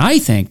like you and I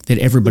think that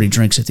everybody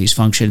drinks at these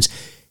functions.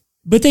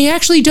 But they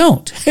actually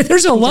don't.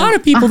 There's a lot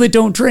of people that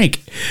don't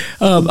drink.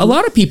 A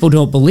lot of people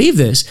don't believe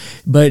this,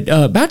 but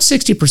about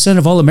 60%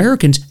 of all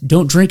Americans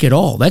don't drink at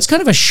all. That's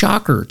kind of a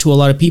shocker to a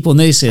lot of people, and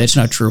they say that's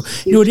not true.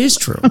 It is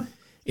true.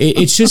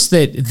 It's just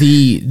that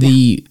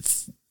the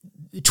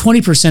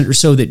 20% or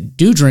so that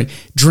do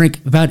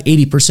drink about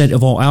 80%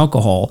 of all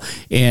alcohol.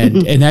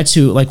 And that's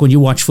who, like when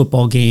you watch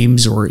football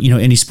games or,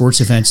 any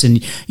sports events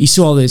and you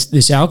saw all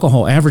this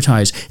alcohol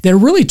advertised, they're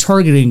really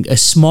targeting a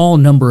small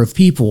number of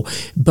people,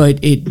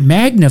 but it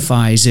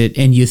magnifies it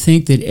and you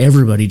think that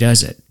everybody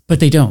does it, but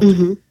they don't.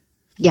 Mm-hmm.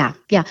 Yeah.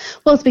 Yeah.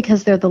 Well, it's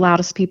because they're the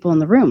loudest people in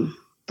the room.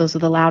 Those are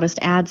the loudest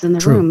ads in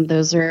the room.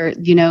 Those are,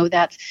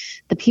 that's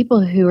the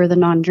people who are the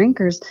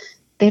non-drinkers.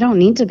 They don't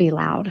need to be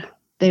loud.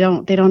 They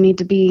don't need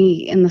to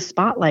be in the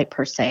spotlight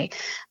per se.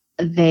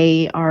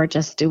 They are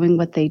just doing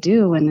what they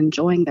do and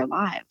enjoying their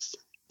lives.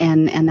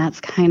 And that's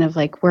kind of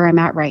like where I'm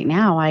at right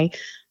now. I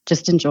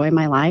just enjoy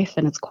my life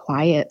and it's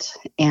quiet.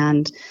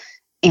 And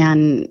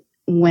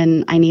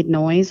when I need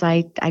noise,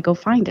 I go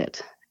find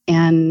it.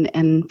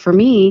 And for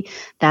me,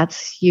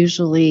 that's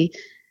usually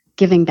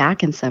giving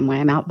back in some way.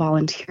 I'm out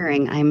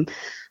volunteering. I'm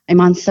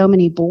on so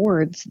many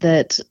boards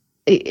that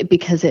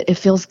because it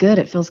feels good.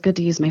 It feels good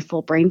to use my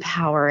full brain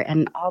power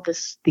and all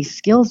these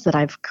skills that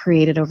I've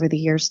created over the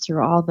years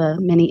through all the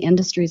many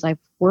industries I've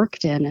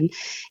worked in,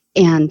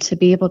 and to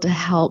be able to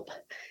help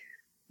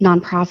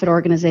nonprofit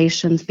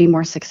organizations be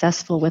more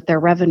successful with their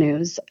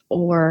revenues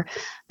or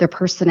their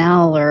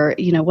personnel or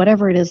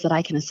whatever it is that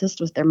I can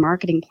assist with their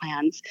marketing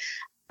plans.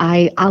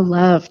 I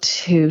love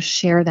to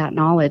share that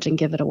knowledge and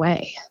give it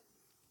away.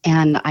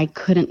 And I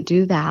couldn't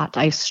do that.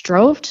 I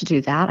strove to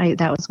do that.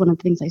 That was one of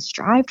the things I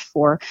strived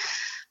for.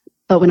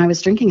 But when I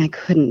was drinking, I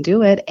couldn't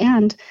do it.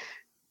 And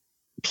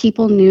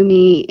people knew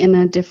me in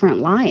a different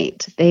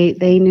light.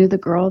 They knew the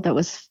girl that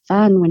was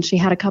fun when she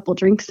had a couple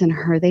drinks in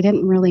her. They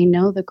didn't really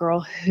know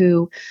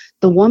the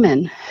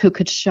woman who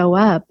could show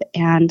up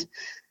and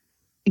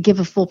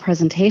give a full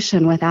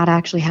presentation without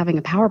actually having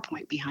a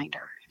PowerPoint behind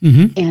her.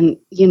 Mm-hmm.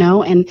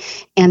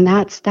 And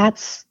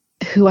that's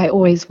who I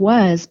always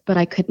was, but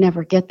I could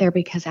never get there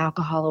because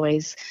alcohol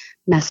always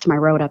messed my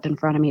road up in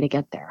front of me to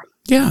get there.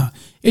 Yeah,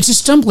 it's a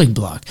stumbling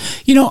block.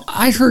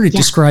 I heard it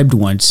described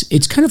once.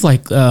 It's kind of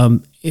like,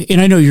 and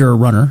I know you're a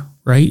runner,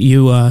 right?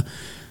 You. Oh,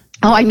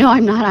 I know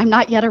I'm not. I'm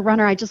not yet a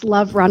runner. I just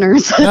love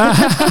runners.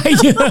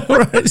 Yeah,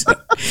 right.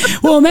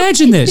 Well,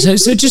 imagine this.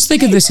 So just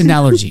think of this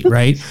analogy,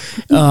 right?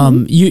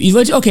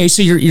 Okay,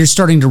 so you're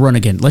starting to run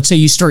again. Let's say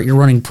you start your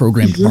running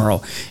program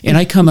tomorrow, and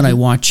I come and I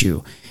watch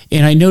you.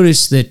 And I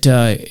noticed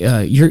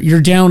that you're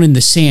down in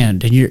the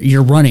sand and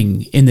you're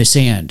running in the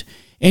sand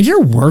and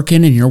you're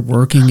working and you're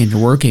working and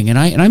you're working. And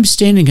I'm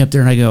standing up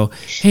there and I go,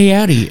 "Hey,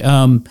 Addie,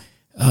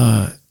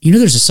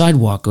 there's a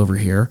sidewalk over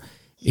here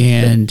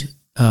and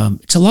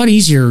it's a lot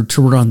easier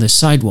to run on this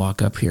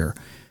sidewalk up here."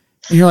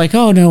 And you're like,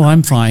 "Oh, no,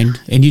 I'm fine."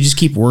 And you just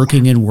keep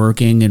working and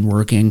working and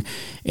working.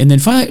 And then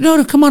finally,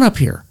 no, come on up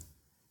here.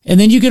 And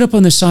then you get up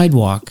on the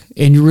sidewalk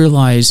and you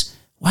realize,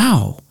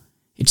 wow,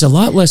 it's a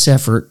lot less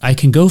effort. I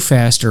can go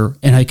faster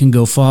and I can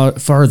go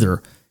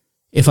farther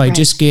if I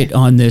just get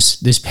on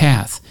this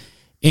path.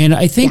 And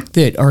I think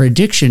that our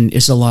addiction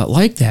is a lot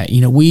like that.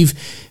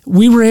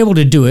 We were able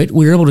to do it.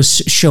 We were able to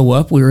show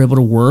up. We were able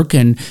to work.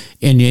 And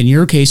in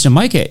your case, in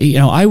my case,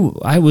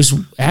 I was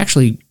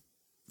actually,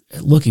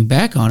 looking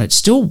back on it,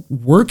 still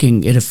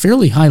working at a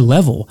fairly high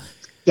level.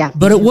 Yeah.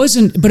 But it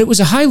was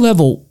a high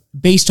level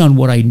based on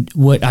what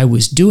I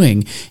was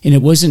doing. And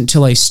it wasn't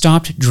until I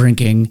stopped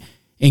drinking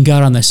and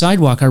got on the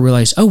sidewalk, I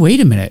realized, oh, wait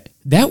a minute,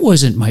 that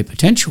wasn't my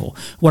potential.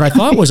 What I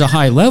thought was a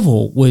high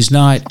level was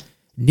not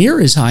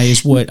near as high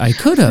as what I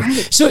could have.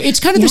 Right. So it's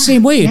kind of the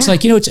same way. It's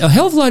like, it's a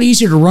hell of a lot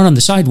easier to run on the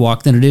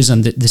sidewalk than it is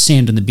on the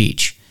sand on the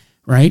beach,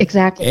 right?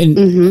 Exactly.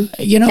 And,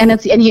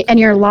 and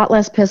you're a lot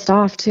less pissed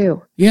off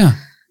too. Yeah.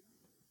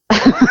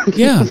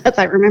 Yeah.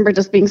 I remember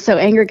just being so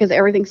angry because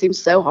everything seems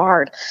so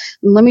hard.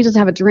 Let me just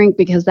have a drink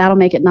because that'll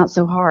make it not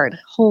so hard.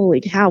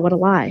 Holy cow, what a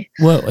lie.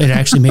 Well, it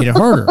actually made it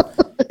harder.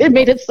 It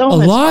made it so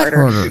much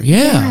harder.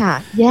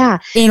 Yeah. Yeah.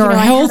 And our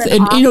health,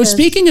 and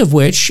speaking of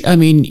which,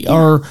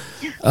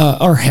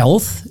 our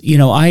health,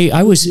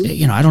 I was,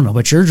 I don't know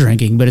about your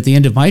drinking, but at the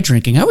end of my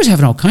drinking, I was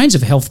having all kinds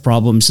of health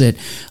problems that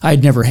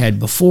I'd never had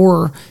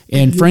before.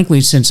 And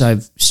frankly, since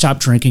I've stopped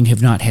drinking,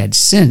 have not had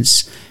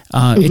since.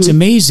 It's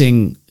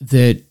amazing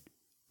that,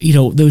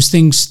 those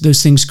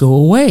things go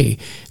away.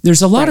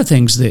 There's a lot of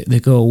things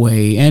that go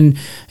away. And,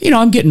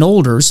 I'm getting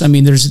older. So,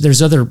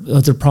 there's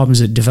other problems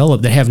that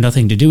develop that have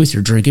nothing to do with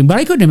your drinking. But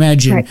I couldn't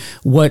imagine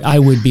what I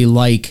would be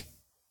like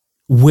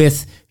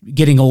with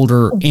getting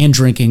older and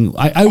drinking.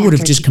 I would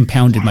have just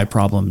compounded my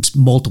problems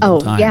multiple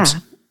times. Yeah.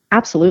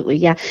 Absolutely.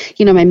 Yeah.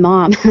 My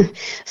mom,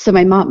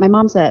 my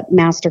mom's a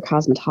master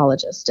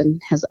cosmetologist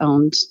and has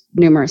owned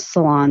numerous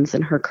salons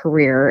in her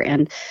career.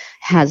 And,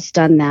 has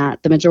done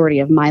that the majority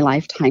of my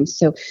lifetime.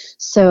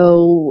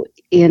 So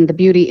in the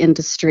beauty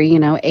industry, you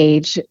know,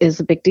 age is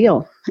a big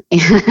deal.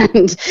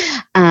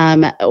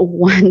 And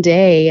one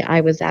day I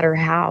was at her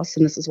house,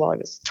 and this is while I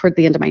was toward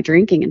the end of my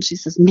drinking, and she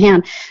says,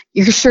 "Man,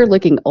 you're sure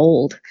looking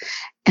old."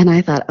 And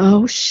I thought,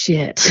 oh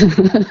shit,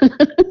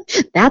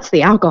 that's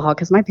the alcohol,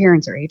 because my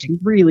parents are aging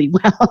really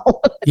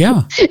well.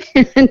 Yeah.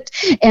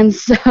 and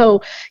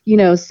so, you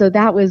know, so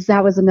that was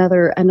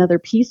another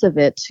piece of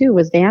it too,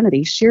 was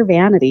vanity, sheer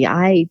vanity.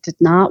 I did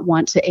not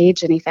want to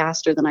age any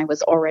faster than I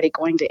was already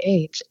going to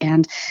age.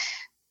 And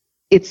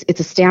it's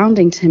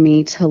astounding to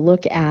me to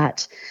look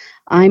at,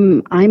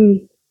 I'm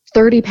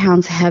 30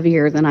 pounds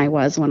heavier than I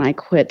was when I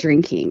quit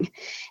drinking.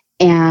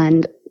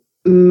 And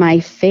my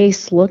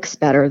face looks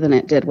better than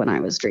it did when I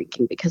was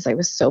drinking, because I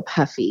was so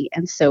puffy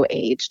and so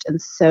aged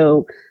and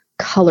so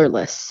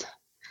colorless.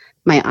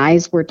 My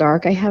eyes were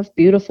dark. I have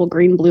beautiful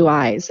green blue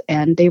eyes,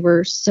 and they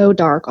were so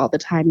dark all the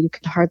time. You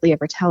could hardly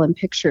ever tell in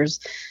pictures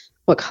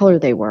what color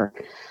they were.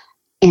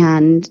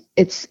 And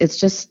it's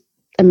just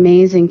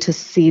amazing to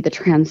see the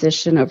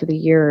transition over the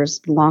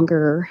years. The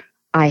longer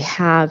I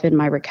have in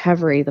my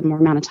recovery, the more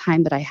amount of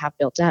time that I have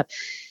built up,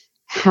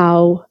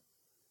 how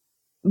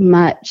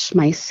much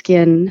my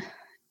skin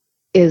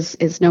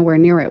is nowhere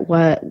near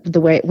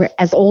it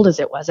as old as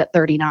it was at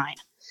 39.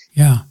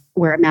 Yeah.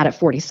 Where I'm at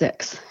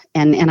 46.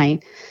 And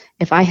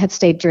if I had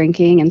stayed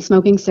drinking and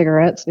smoking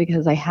cigarettes,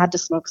 because I had to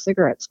smoke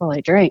cigarettes while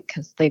I drank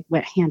because they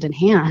went hand in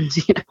hand,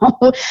 you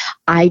know,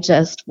 I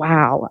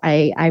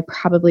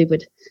probably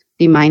would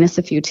be minus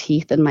a few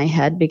teeth in my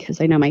head, because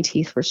I know my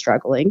teeth were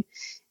struggling.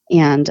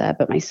 And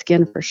but my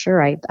skin, for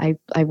sure, I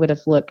would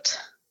have looked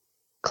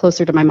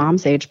closer to my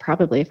mom's age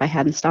probably if I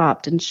hadn't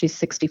stopped, and she's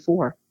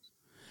 64.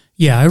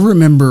 Yeah, I don't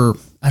remember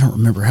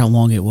how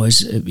long it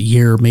was, a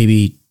year,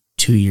 maybe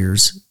 2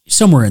 years,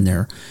 somewhere in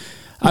there.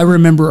 I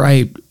remember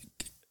I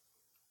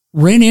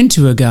ran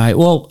into a guy.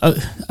 Well,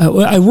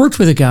 I worked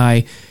with a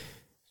guy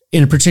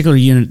in a particular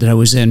unit that I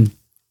was in.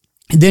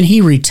 And then he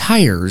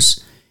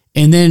retires.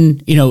 And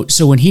then, you know,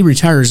 so when he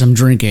retires, I'm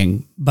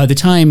drinking. By the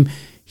time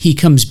he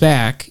comes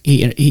back,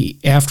 he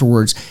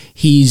afterwards,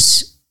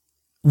 he's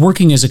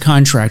working as a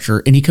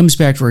contractor, and he comes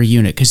back to our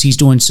unit because he's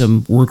doing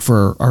some work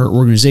for our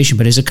organization,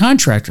 but as a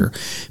contractor.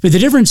 But the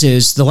difference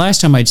is, the last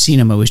time I'd seen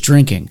him, I was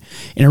drinking.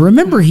 And I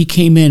remember he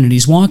came in and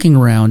he's walking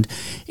around,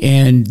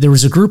 and there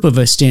was a group of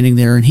us standing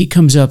there, and he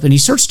comes up and he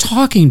starts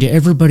talking to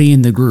everybody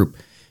in the group,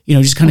 you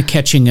know, just kind of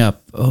catching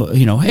up,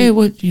 you know, hey,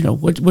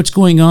 what's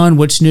going on?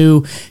 What's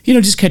new? You know,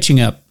 just catching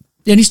up.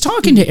 And he's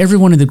talking to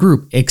everyone in the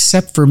group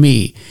except for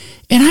me.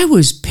 And I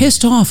was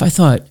pissed off. I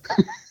thought,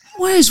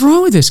 what is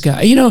wrong with this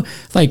guy? You know,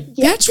 like,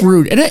 that's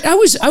rude. And I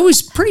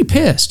was pretty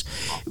pissed.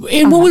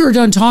 And when we were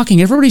done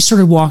talking, everybody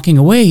started walking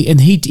away,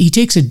 and he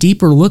takes a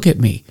deeper look at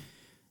me,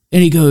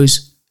 and he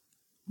goes,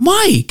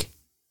 "Mike."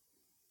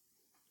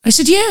 I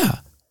said, "Yeah."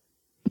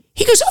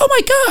 He goes, "Oh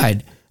my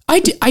God,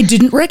 I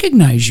didn't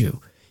recognize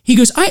you." He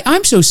goes,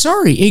 I'm so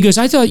sorry. He goes,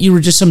 "I thought you were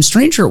just some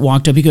stranger that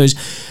walked up." He goes,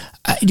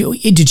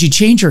 "Did you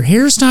change your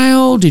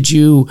hairstyle? Did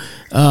you,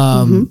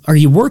 are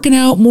you working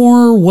out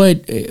more?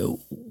 What,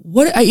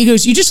 he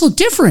goes, "You just look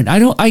different. I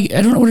don't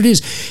know what it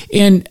is."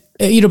 And,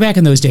 you know, back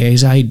in those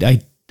days, I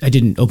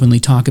didn't openly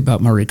talk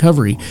about my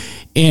recovery,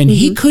 and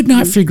he could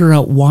not figure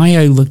out why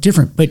I looked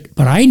different, but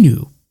I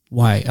knew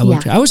why I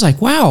looked. I was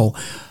like, wow,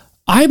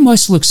 I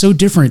must look so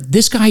different.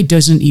 This guy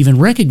doesn't even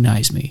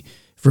recognize me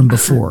from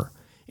before.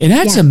 And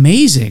that's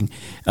amazing.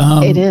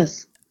 It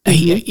is.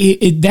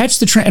 That's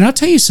the trend. And I'll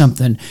tell you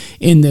something,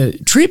 in the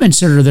treatment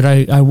center that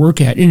I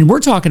work at, and we're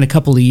talking a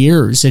couple of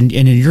years, and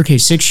in your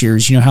case, 6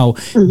 years, you know, how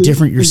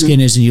different your skin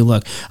is and you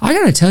look. I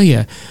got to tell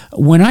you,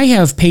 when I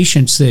have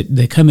patients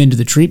that come into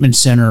the treatment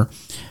center,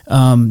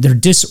 they're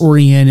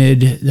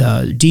disoriented,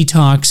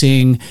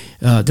 detoxing,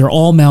 they're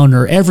all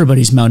malnourished.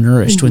 Everybody's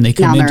malnourished when they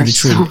come into the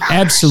treatment.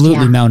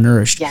 Absolutely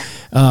malnourished. Yeah.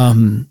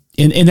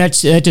 And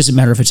that doesn't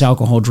matter if it's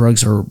alcohol,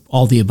 drugs, or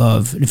all the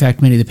above. In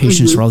fact, many of the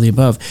patients are all the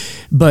above.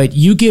 But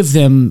you give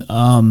them,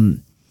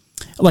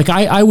 like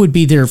I would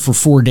be there for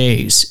 4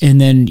 days,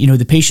 and then, you know,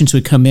 the patients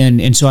would come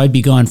in, and so I'd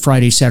be gone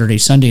Friday, Saturday,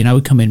 Sunday, and I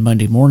would come in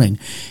Monday morning.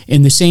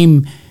 And the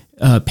same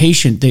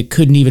patient that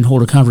couldn't even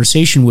hold a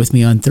conversation with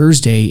me on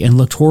Thursday and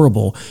looked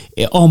horrible,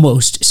 it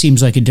almost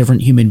seems like a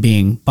different human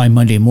being by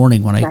Monday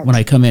morning when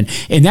I come in.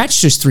 And that's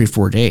just 3 or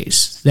 4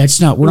 days. That's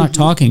not, we're not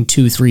talking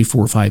 2, 3,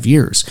 4, 5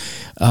 years.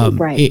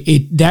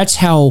 That's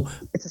how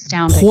it's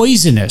astounding.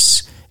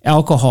 Poisonous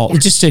alcohol,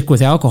 just stick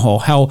with alcohol,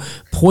 how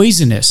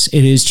poisonous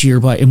it is to your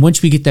body. And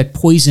once we get that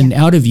poison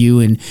out of you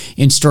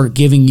and start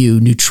giving you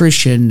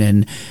nutrition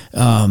and,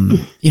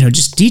 you know,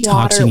 just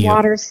detoxing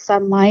water,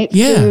 sunlight,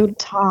 food,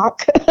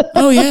 talk.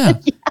 Oh yeah.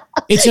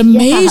 It's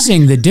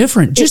amazing the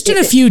difference just in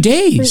a few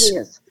days. It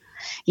really is.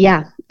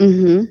 Yeah.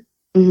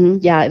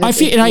 Yeah. I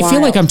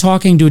feel like I'm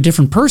talking to a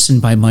different person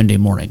by Monday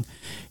morning.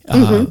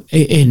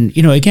 And,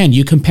 you know, again,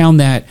 you compound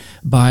that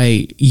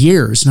by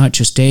years, not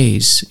just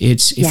days.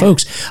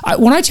 Folks,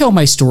 when I tell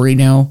my story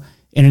now,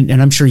 and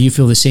I'm sure you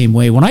feel the same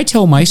way, when I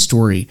tell my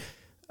story,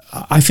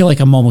 I feel like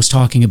I'm almost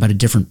talking about a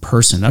different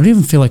person. I don't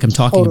even feel like I'm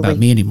talking about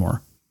me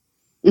anymore.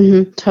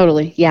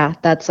 Totally. Yeah,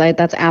 that's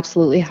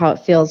absolutely how it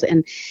feels.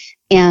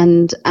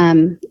 And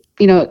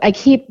I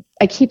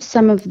keep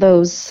some of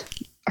those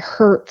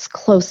hurts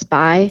close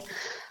by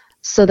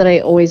so that I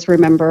always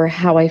remember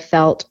how I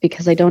felt,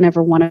 because I don't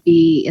ever want to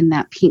be in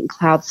that pink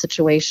cloud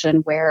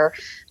situation where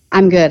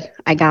I'm good,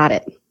 I got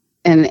it.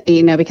 And,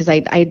 because I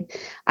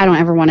don't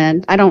ever want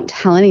to, I don't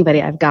tell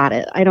anybody I've got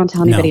it. I don't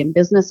tell anybody in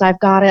business I've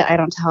got it. I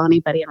don't tell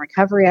anybody in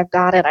recovery I've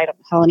got it. I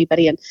don't tell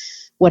anybody in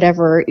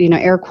whatever,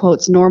 air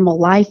quotes, normal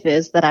life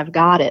is that I've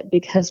got it,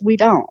 because we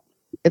don't.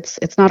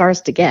 It's not ours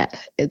to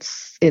get.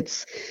 It's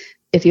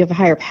if you have a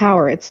higher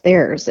power, it's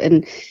theirs.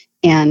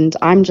 And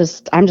I'm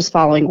just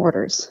following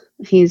orders.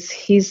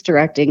 He's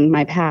directing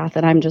my path,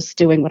 and I'm just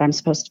doing what I'm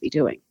supposed to be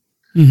doing.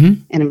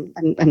 Mm-hmm.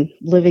 And I'm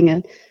living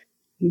a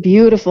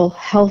beautiful,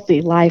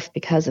 healthy life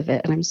because of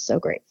it, and I'm so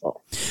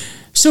grateful.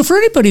 So for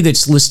anybody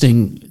that's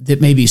listening that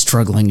may be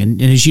struggling,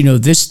 and as you know,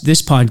 this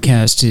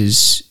podcast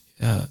is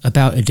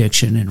about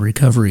addiction and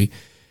recovery,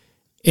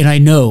 and I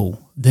know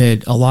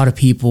that a lot of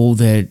people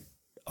that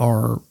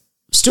are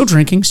still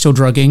drinking, still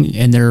drugging,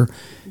 and they're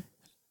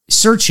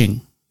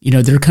searching.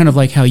 They're kind of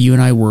like how you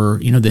and I were.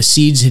 The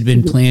seeds had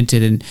been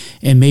planted,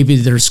 and maybe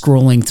they're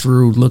scrolling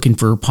through looking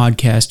for a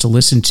podcast to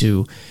listen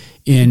to,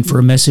 and for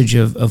a message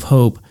of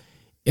hope.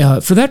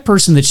 For that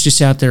person that's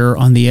just out there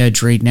on the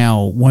edge right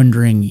now,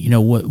 wondering,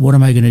 what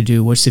am I going to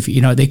do? What's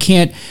they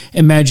can't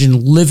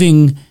imagine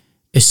living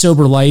a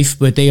sober life,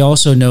 but they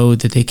also know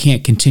that they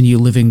can't continue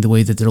living the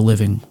way that they're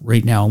living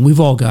right now. And we've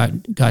all got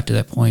to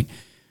that point.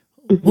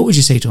 Mm-hmm. What would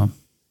you say to them?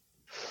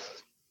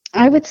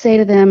 I would say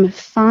to them,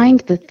 find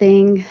the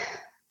thing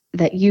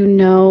that you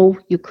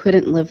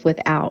couldn't live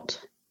without.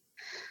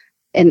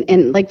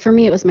 And like for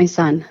me, it was my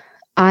son.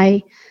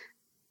 I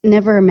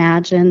never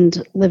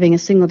imagined living a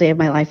single day of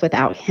my life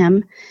without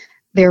him.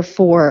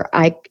 Therefore,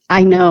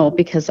 I know,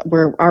 because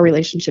our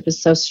relationship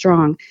is so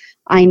strong,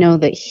 I know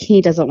that he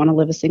doesn't want to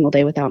live a single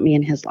day without me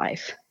in his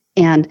life.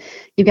 And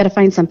you've got to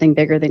find something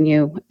bigger than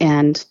you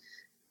and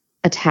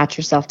attach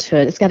yourself to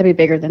it. It's got to be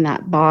bigger than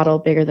that bottle,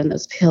 bigger than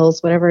those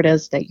pills, whatever it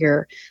is that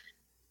you're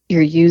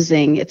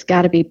using. It's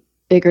got to be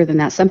bigger than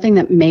that. Something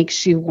that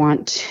makes you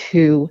want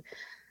to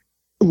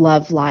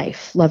love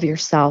life, love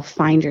yourself,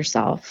 find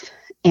yourself,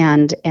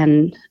 and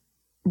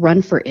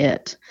run for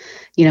it.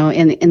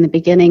 In the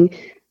beginning,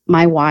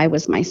 my why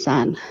was my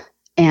son.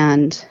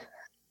 And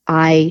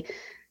I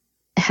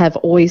have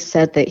always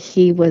said that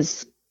he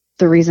was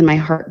the reason my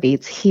heart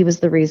beats. He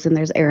was the reason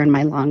there's air in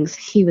my lungs.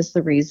 He was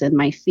the reason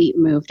my feet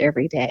moved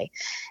every day.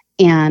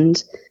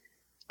 And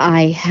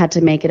I had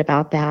to make it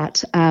about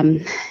that.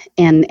 And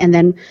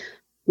then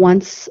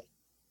once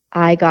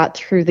I got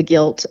through the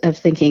guilt of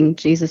thinking,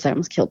 Jesus, I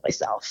almost killed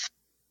myself,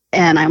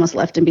 and I almost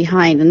left him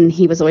behind, and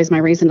he was always my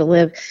reason to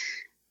live.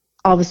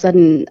 All of a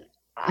sudden,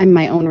 I'm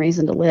my own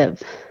reason to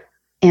live.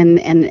 And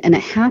it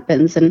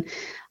happens. And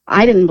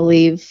I didn't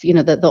believe,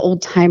 the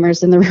old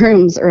timers in the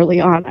rooms early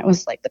on. I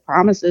was like, the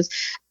promises,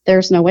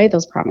 there's no way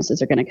those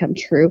promises are going to come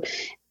true.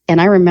 And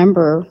I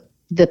remember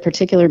the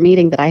particular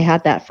meeting that I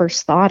had that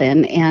first thought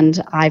in,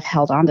 and I've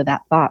held on to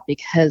that thought,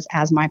 because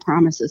as my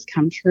promises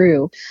come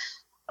true,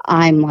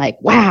 I'm like,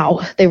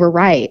 wow, they were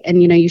right.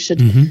 And, you should,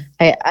 mm-hmm.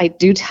 I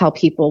do tell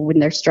people when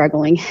they're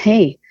struggling,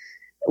 hey,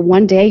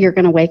 one day you're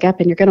going to wake up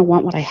and you're going to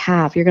want what I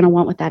have. You're going to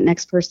want what that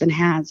next person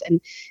has.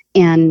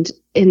 And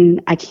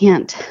I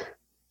can't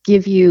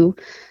give you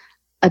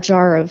a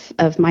jar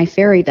of my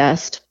fairy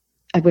dust.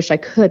 I wish I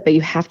could, but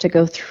you have to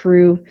go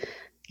through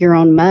your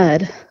own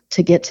mud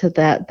to get to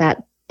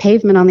that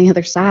pavement on the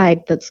other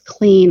side that's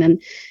clean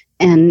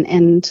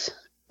and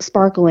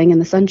sparkling in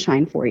the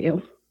sunshine for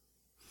you.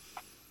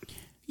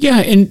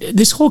 Yeah, and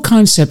this whole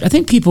concept, I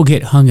think people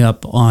get hung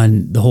up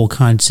on the whole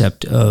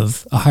concept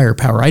of a higher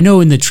power. I know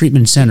in the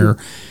treatment center,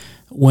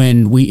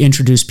 when we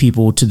introduce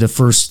people to the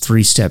first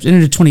 3 steps, and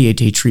in a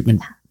 28-day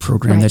treatment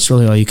program, right, that's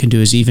really all you can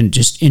do is even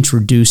just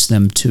introduce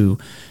them to,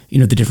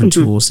 the different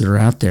mm-hmm. tools that are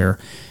out there.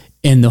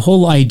 And the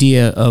whole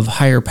idea of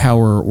higher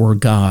power or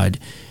God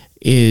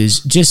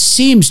just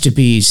seems to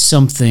be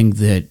something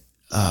that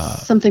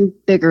something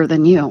bigger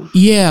than you.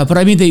 Yeah, but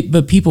I mean,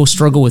 but people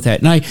struggle with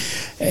that, and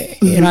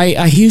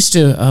I used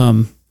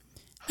to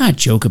not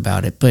joke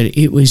about it, but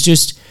it was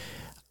just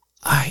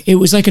it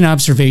was like an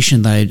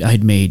observation that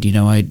I'd made.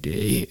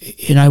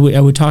 I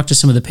would talk to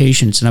some of the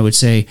patients, and I would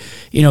say,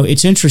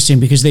 it's interesting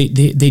because they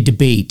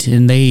debate,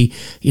 and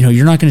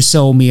you're not going to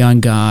sell me on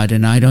God,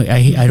 and I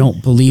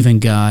don't believe in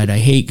God, I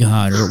hate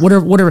God, or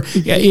whatever.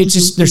 It's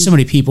just there's so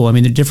many people. I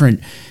mean, they're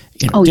different,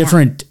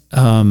 different.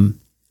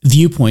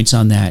 Viewpoints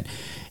on that,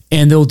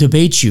 and they'll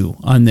debate you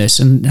on this.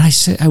 And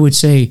I would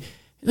say,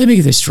 let me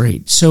get this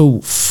straight.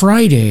 So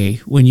Friday,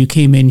 when you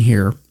came in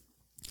here,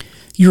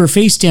 you were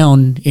face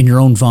down in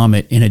your own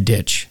vomit in a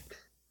ditch.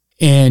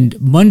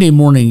 And Monday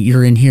morning,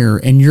 you're in here,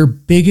 and your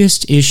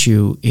biggest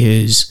issue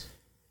is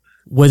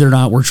whether or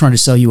not we're trying to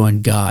sell you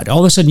on God. All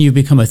of a sudden, you've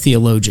become a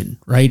theologian,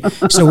 right?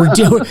 So we're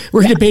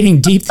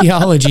debating deep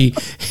theology.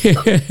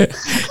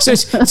 So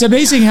it's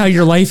amazing how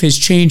your life has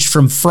changed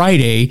from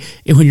Friday,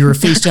 when you were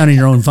face down in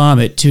your own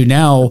vomit, to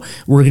now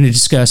we're going to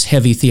discuss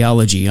heavy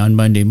theology on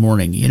Monday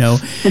morning,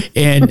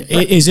 and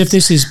as if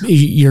this is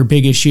your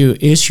big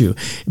issue.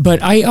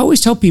 But I always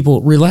tell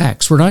people,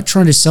 relax. We're not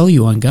trying to sell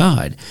you on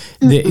God,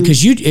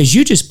 because as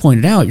you just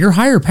pointed out, your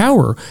higher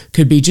power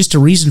could be just a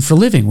reason for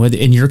living. Whether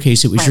in your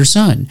case it was your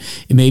son.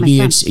 Maybe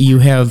it's you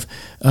have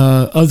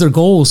other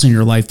goals in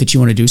your life that you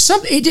want to do.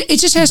 It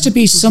just has to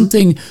be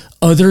something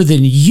other than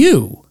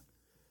you.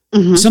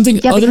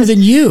 Something other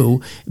than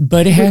you,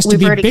 but it has to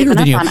be bigger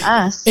than you.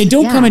 And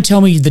don't come and tell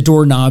me the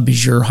doorknob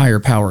is your higher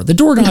power. The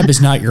doorknob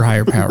is not your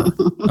higher power.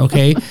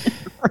 Okay,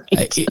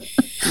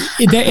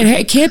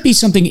 it can't be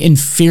something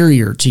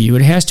inferior to you.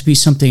 It has to be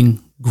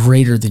something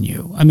greater than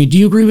you. I mean, do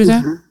you agree with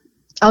that?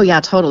 Oh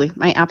yeah, totally.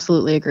 I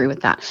absolutely agree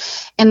with that.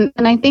 And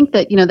I think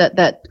that,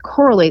 that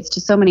correlates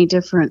to so many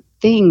different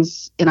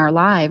things in our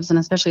lives, and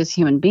especially as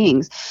human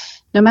beings.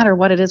 No matter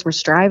what it is we're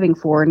striving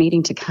for,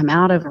 needing to come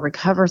out of or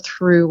recover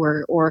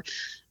through or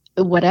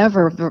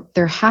whatever,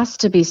 there has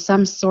to be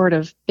some sort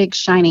of big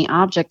shiny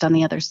object on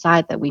the other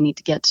side that we need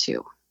to get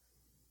to.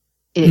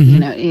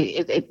 In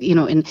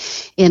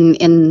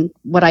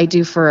what I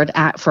do for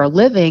a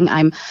living,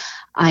 I'm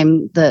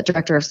the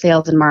director of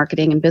sales and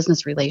marketing and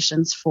business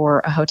relations for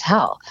a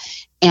hotel,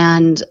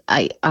 and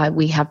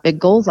we have big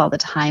goals all the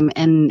time.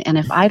 And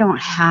if I don't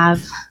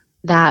have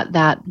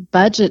that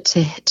budget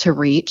to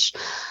reach,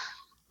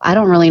 I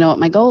don't really know what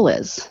my goal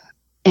is.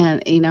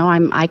 And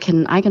I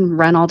can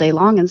run all day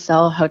long and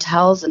sell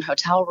hotels and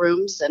hotel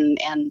rooms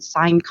and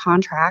sign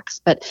contracts,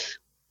 but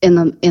in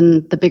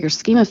the bigger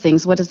scheme of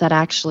things, what does that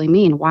actually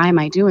mean? Why am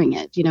I doing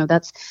it?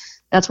 That's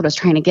what I was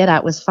trying to get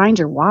at, was find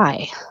your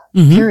why.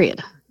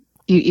 Period.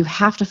 You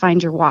have to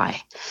find your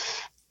why.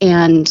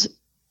 And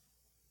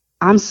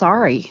I'm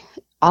sorry,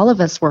 all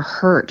of us were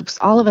hurt.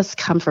 All of us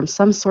come from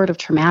some sort of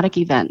traumatic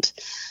event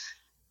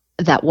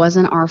that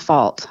wasn't our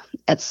fault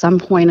at some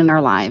point in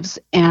our lives.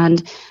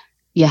 And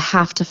you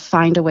have to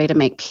find a way to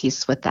make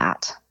peace with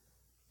that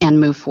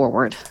and move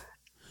forward.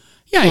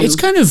 Yeah, it's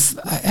kind of,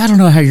 I don't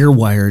know how you're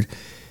wired,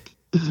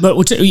 but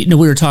we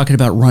were talking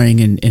about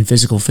running and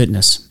physical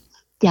fitness.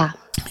 Yeah.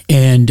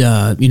 And,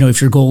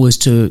 if your goal is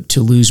to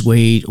lose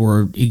weight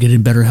or you get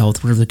in better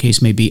health, whatever the case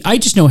may be, I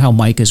just know how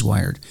Mike is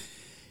wired.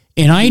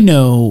 And I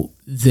know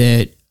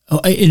that,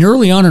 and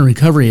early on in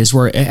recovery is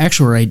where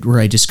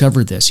I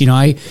discovered this.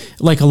 I,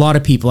 like a lot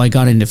of people, I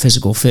got into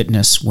physical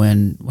fitness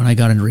when I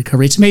got into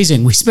recovery. It's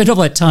amazing. We spend all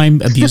that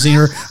time abusing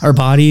our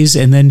bodies,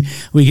 and then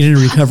we get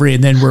into recovery,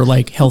 and then we're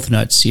like health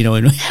nuts, And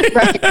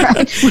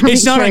right.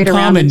 It's not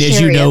uncommon, as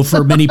you know,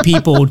 for many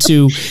people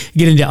to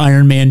get into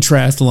Ironman,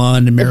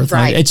 triathlon, and marathon.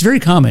 Right. It's very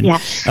common. Yeah.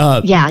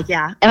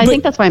 And I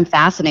think that's why I'm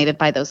fascinated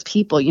by those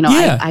people.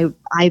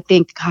 I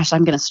think, gosh,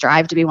 I'm going to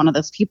strive to be one of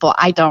those people.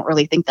 I don't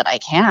really think that I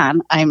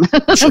can. I'm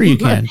sure you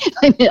can.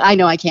 I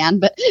know I can,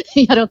 but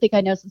I don't think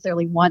I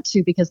necessarily want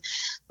to, because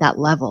that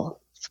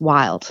level, it's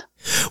wild.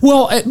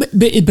 Well,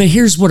 but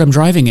here's what I'm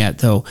driving at,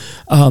 though.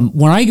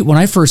 When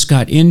I first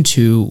got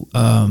into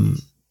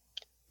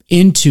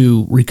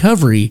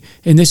recovery,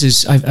 and this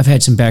is, I've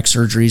had some back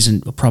surgeries,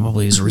 and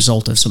probably as a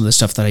result of some of the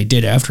stuff that I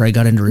did after I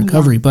got into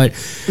recovery, but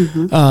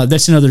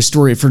that's another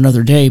story for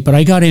another day. But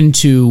I got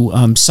into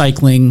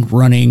cycling,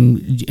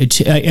 running.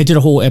 I did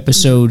a whole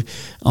episode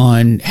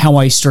on how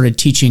I started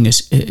teaching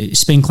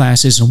spin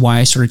classes and why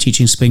I started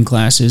teaching spin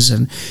classes,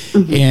 and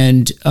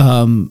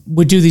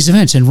would do these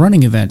events and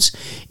running events.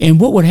 And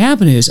what would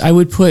happen is I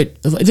would put,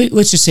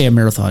 let's just say a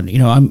marathon.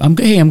 I'm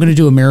going to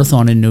do a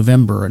marathon in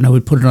November, and I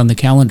would put it on the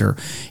calendar.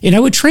 And I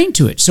would train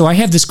to it. So I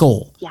have this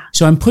goal. Yeah.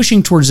 So I'm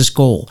pushing towards this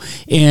goal.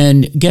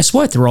 And guess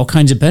what? There were all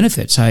kinds of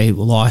benefits. I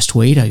lost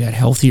weight. I got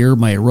healthier.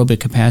 My aerobic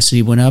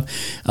capacity went up.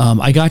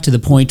 I got to the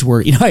point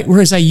where,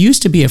 whereas I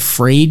used to be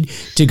afraid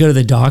to go to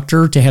the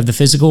doctor to have the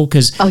physical,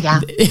 because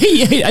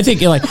I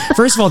think,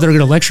 first of all, they're going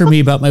to lecture me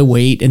about my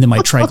weight and then my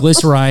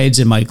triglycerides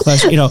and my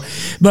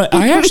cholesterol, but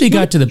I actually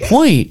got to the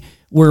point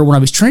where when I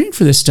was training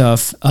for this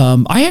stuff,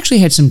 I actually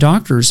had some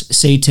doctors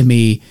say to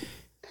me,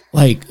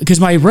 because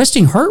my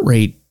resting heart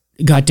rate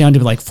got down to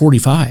like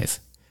 45,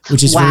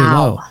 which is very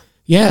low.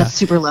 Yeah. That's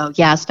super low.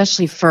 Yeah.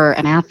 Especially for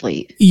an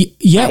athlete.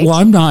 Yeah. Right? Well,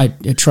 I'm not,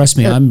 trust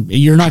me,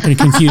 you're not going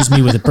to confuse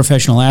me with a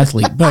professional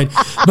athlete, but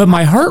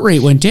my heart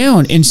rate went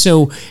down. And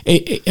so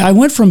I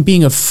went from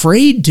being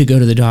afraid to go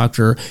to the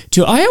doctor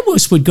to, I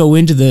almost would go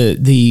into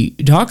the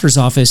doctor's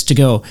office to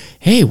go,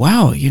 hey,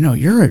 wow,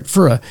 you're at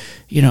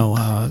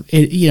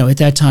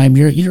that time,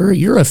 you're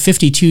a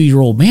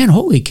 52-year-old man.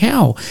 Holy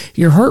cow.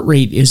 Your heart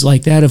rate is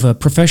like that of a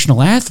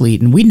professional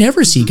athlete. And we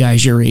never see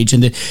guys your age.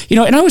 And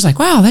and I was like,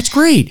 wow, that's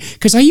great.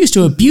 Because I used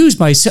to abuse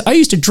myself. I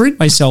used to drink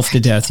myself to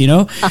death,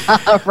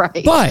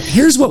 Right. But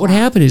here's what would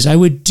happen is I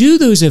would do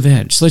those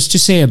events, let's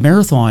just say a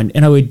marathon,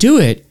 and I would do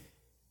it.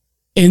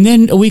 And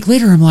then a week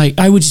later, I'm like,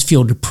 I would just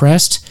feel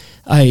depressed.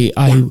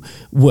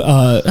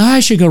 I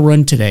should go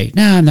run today.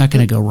 No, I'm not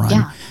going to go run.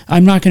 Yeah.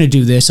 I'm not going to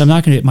do this. I'm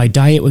not going to, my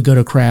diet would go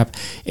to crap.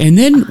 And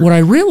then what I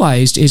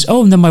realized is,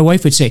 and then my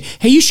wife would say,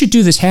 hey, you should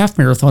do this half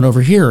marathon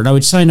over here. And I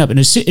would sign up, and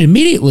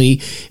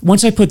immediately,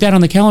 once I put that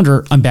on the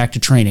calendar, I'm back to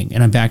training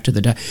and I'm back to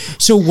the diet.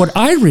 So what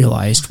I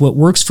realized, what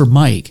works for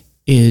Mike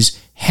is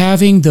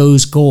having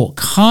those goals,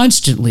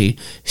 constantly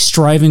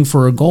striving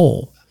for a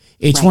goal.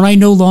 It's right. when I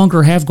no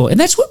longer have goals. And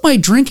that's what my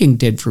drinking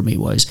did for me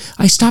was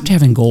I stopped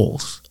having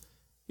goals.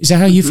 Is that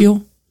how you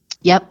feel?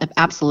 Yep,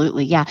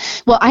 absolutely. Yeah.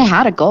 Well, I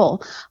had a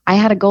goal. I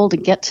had a goal to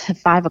get to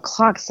 5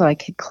 o'clock so I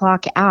could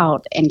clock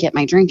out and get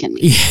my drink in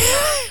me.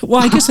 Yeah.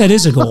 Well, I guess that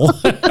is a goal.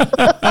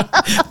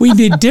 We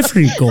did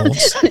different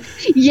goals.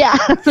 Yeah.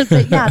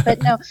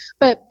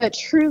 But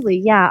truly,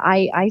 yeah,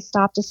 I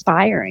stopped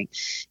aspiring.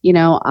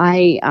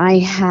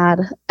 I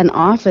had an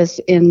office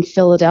in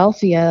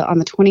Philadelphia on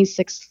the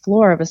 26th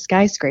floor of a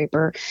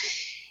skyscraper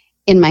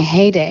in my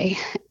heyday,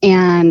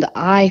 and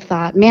I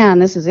thought, man,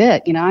 this is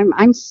it.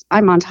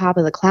 I'm on top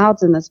of the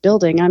clouds in this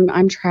building.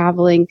 I'm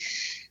traveling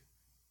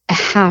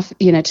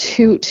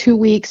two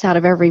weeks out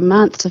of every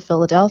month to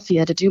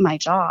Philadelphia to do my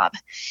job,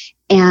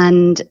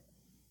 and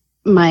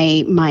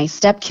my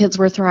stepkids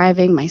were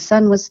thriving, my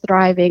son was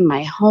thriving,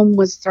 my home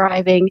was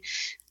thriving,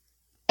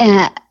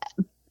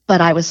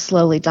 but I was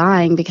slowly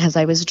dying because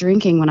I was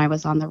drinking when I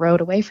was on the road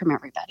away from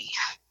everybody,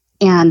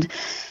 and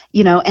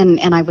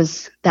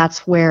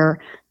that's where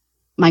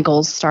my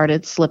goals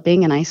started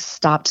slipping, and I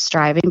stopped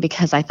striving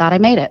because I thought I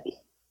made it.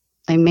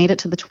 I made it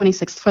to the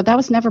 26th floor. That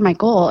was never my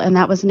goal, and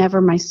that was never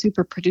my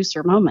super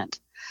producer moment.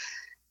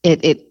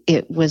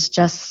 It was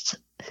just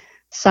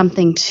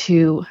something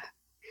to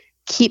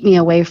keep me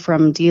away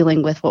from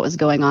dealing with what was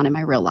going on in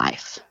my real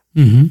life,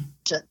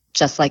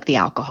 just like the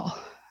alcohol.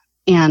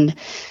 And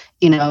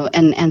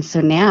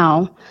so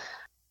now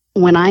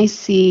when I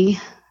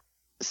see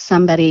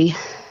somebody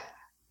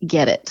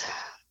get it,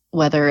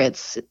 whether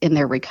it's in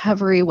their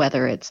recovery,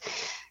 whether it's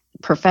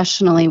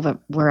professionally,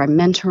 where I'm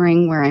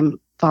mentoring, where I'm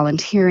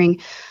volunteering,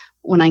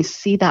 when I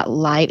see that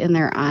light in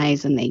their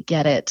eyes and they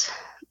get it,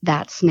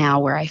 that's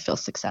now where I feel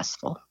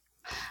successful.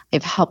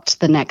 I've helped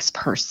the next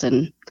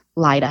person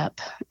light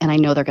up, and I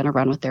know they're going to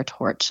run with their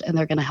torch, and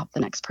they're going to help the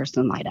next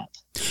person light up.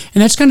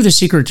 And that's kind of the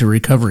secret to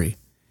recovery,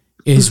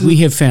 is we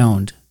have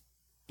found,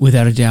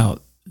 without a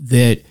doubt,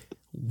 that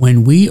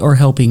when we are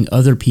helping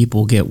other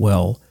people get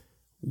well,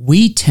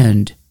 we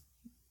tend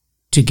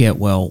to get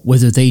well,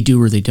 whether they do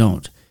or they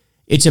don't.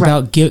 It's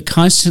about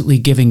constantly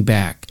giving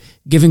back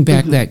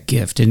that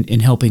gift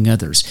and helping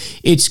others.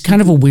 It's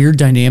kind of a weird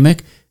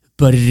dynamic,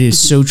 but it is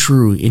so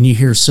true. And you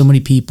hear so many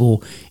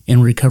people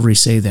in recovery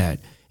say that.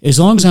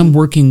 As long as I'm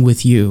working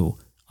with you,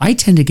 I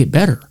tend to get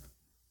better.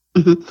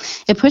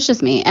 It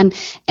pushes me. And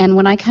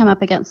when I come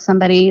up against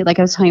somebody, like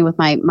I was telling you with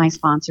my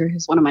sponsor,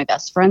 who's one of my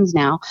best friends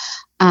now,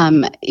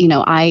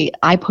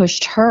 I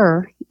pushed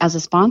her as a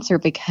sponsor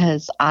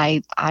because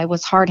I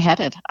was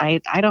hard-headed.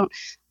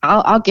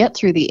 I'll get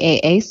through the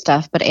AA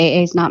stuff, but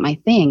AA is not my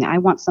thing. I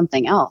want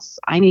something else.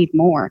 I need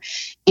more.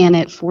 And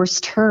it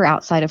forced her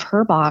outside of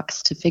her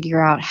box to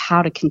figure out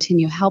how to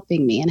continue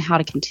helping me and how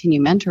to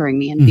continue mentoring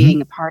me and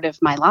being a part of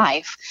my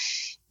life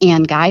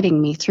and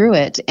guiding me through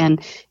it.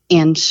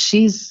 And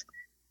she's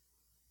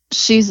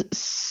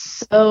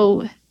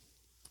so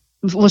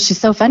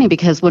funny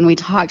because when we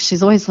talk,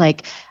 she's always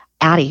like,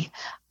 Addie,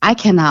 I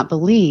cannot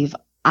believe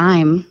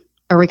I'm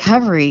a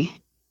recovery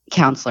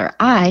counselor.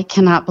 I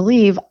cannot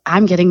believe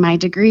I'm getting my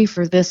degree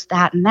for this,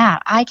 that, and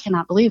that. I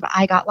cannot believe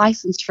I got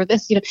licensed for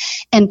this,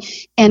 and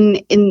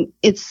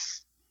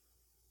it's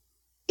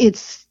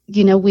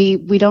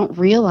we don't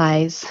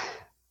realize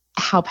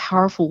how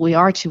powerful we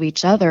are to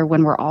each other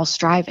when we're all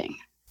striving.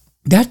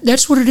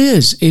 That's what it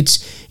is.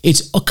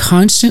 It's a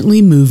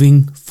constantly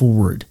moving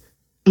forward,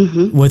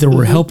 whether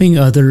we're helping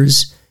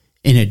others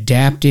and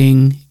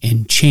adapting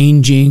and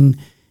changing.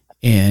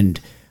 And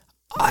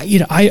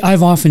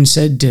I've often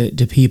said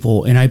to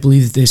people, and I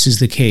believe that this is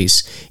the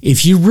case,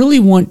 if you really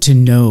want to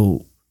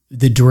know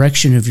the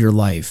direction of your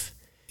life,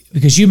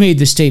 because you made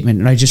this statement,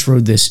 and I just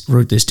wrote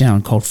this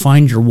down, called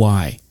 "Find Your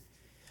Why."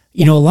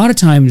 A lot of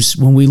times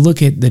when we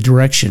look at the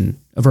direction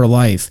of our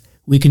life,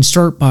 we can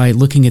start by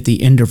looking at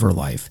the end of our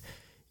life,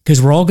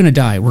 because we're all going to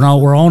die.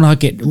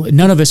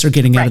 None of us are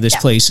getting out of this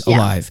place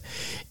alive.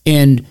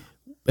 And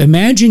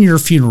imagine your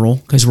funeral,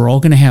 because we're all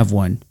going to have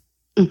one,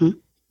 and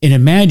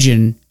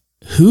imagine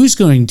who's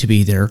going to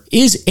be there.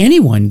 Is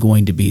anyone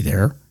going to be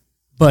there?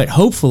 But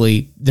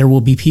hopefully there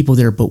will be people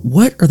there. But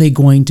what are they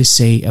going to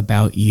say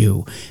about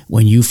you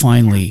when you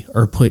finally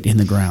are put in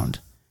the ground?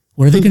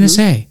 What are they going to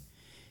say?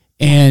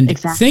 And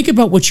think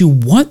about what you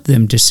want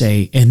them to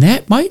say, and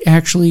that might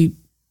actually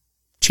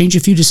change a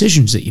few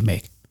decisions that you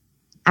make.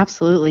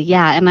 Absolutely,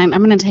 yeah. And I'm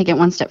going to take it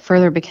one step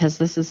further, because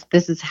this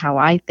is how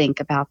I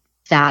think about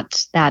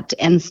that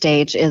end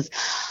stage is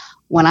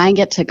when I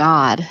get to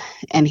God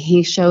and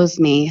He shows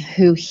me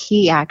who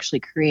He actually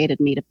created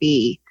me to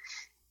be.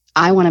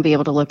 I want to be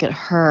able to look at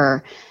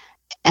her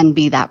and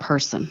be that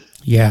person.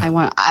 Yeah. I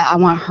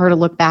want her to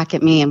look back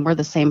at me and we're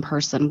the same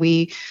person.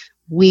 We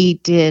we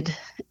did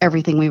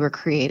everything we were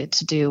created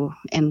to do,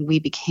 and we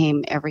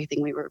became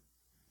everything we were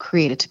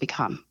created to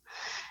become.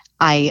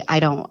 I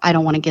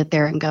don't want to get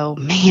there and go,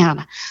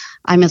 man,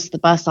 I missed the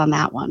bus on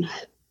that one.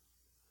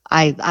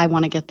 I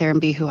want to get there and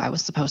be who I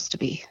was supposed to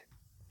be.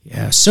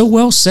 Yeah, so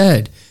well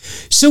said.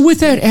 So with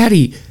that,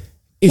 Addie,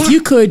 if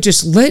you could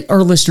just let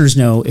our listeners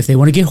know if they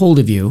want to get hold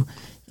of you,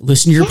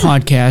 listen to your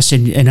podcast,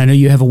 and I know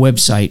you have a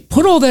website,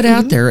 put all that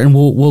out there, and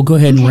we'll go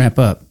ahead and wrap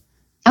up.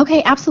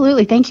 Okay,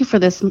 absolutely. Thank you for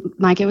this,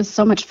 Mike. It was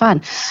so much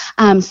fun.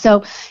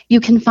 So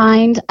you can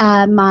find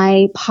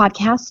my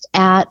podcast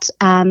at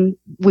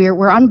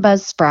we're on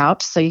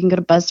Buzzsprout. So you can go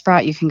to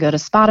Buzzsprout. You can go to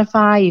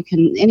Spotify. You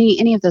can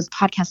any of those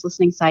podcast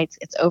listening sites.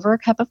 It's Over a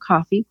Cup of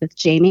Coffee with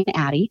Jamie and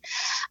Addie.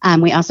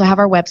 We also have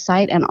our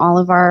website, and all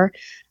of our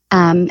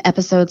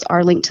episodes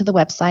are linked to the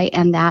website,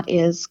 and that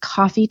is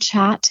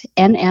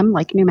coffeechatnm,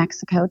 like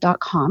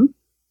NewMexico.com.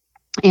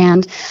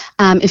 And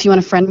if you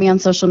want to friend me on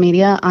social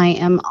media, I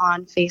am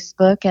on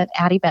Facebook at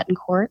Addie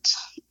Betancourt,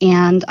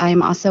 and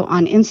I'm also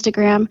on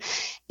Instagram.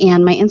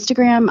 And my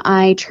Instagram,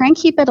 I try and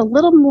keep it a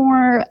little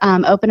more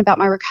open about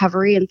my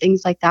recovery and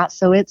things like that.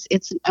 So it's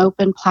an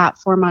open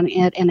platform on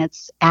it, and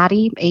it's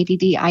Addie,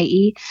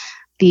 Addie,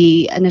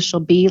 the initial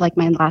B, like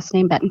my last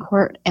name,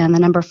 Betancourt, and the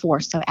number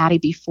 4, so Addie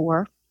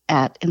B4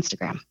 at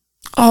Instagram.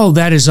 Oh,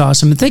 that is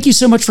awesome. And thank you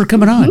so much for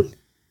coming on. Mm-hmm.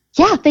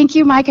 Yeah, thank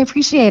you, Mike. I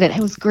appreciate it.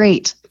 It was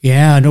great.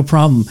 Yeah, no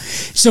problem.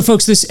 So,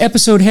 folks, this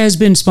episode has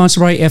been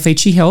sponsored by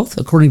FHE Health.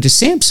 According to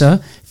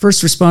SAMHSA,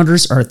 first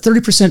responders are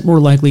 30% more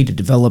likely to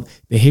develop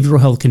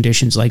behavioral health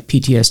conditions like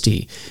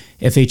PTSD.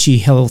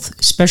 FHE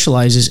Health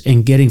specializes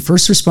in getting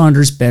first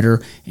responders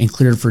better and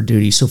cleared for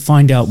duty. So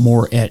find out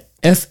more at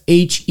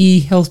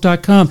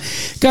FHEhealth.com.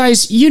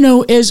 Guys,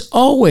 as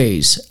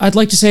always, I'd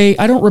like to say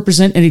I don't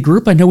represent any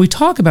group. I know we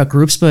talk about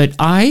groups, but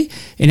I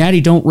and Addie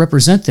don't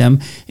represent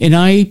them, and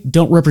I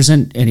don't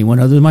represent anyone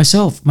other than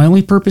myself. My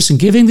only purpose in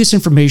giving this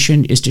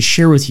information is to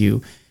share with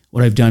you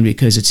what I've done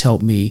because it's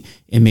helped me,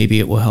 and maybe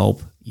it will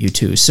help you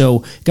too.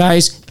 So,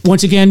 guys,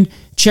 once again,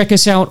 check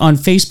us out on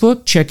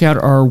Facebook. Check out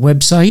our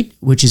website,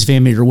 which is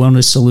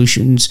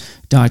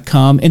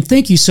VanMeterWellnessSolutions.com. And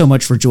thank you so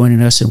much for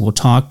joining us, and we'll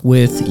talk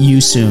with you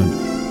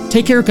soon.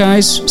 Take care,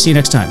 guys. See you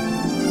next time.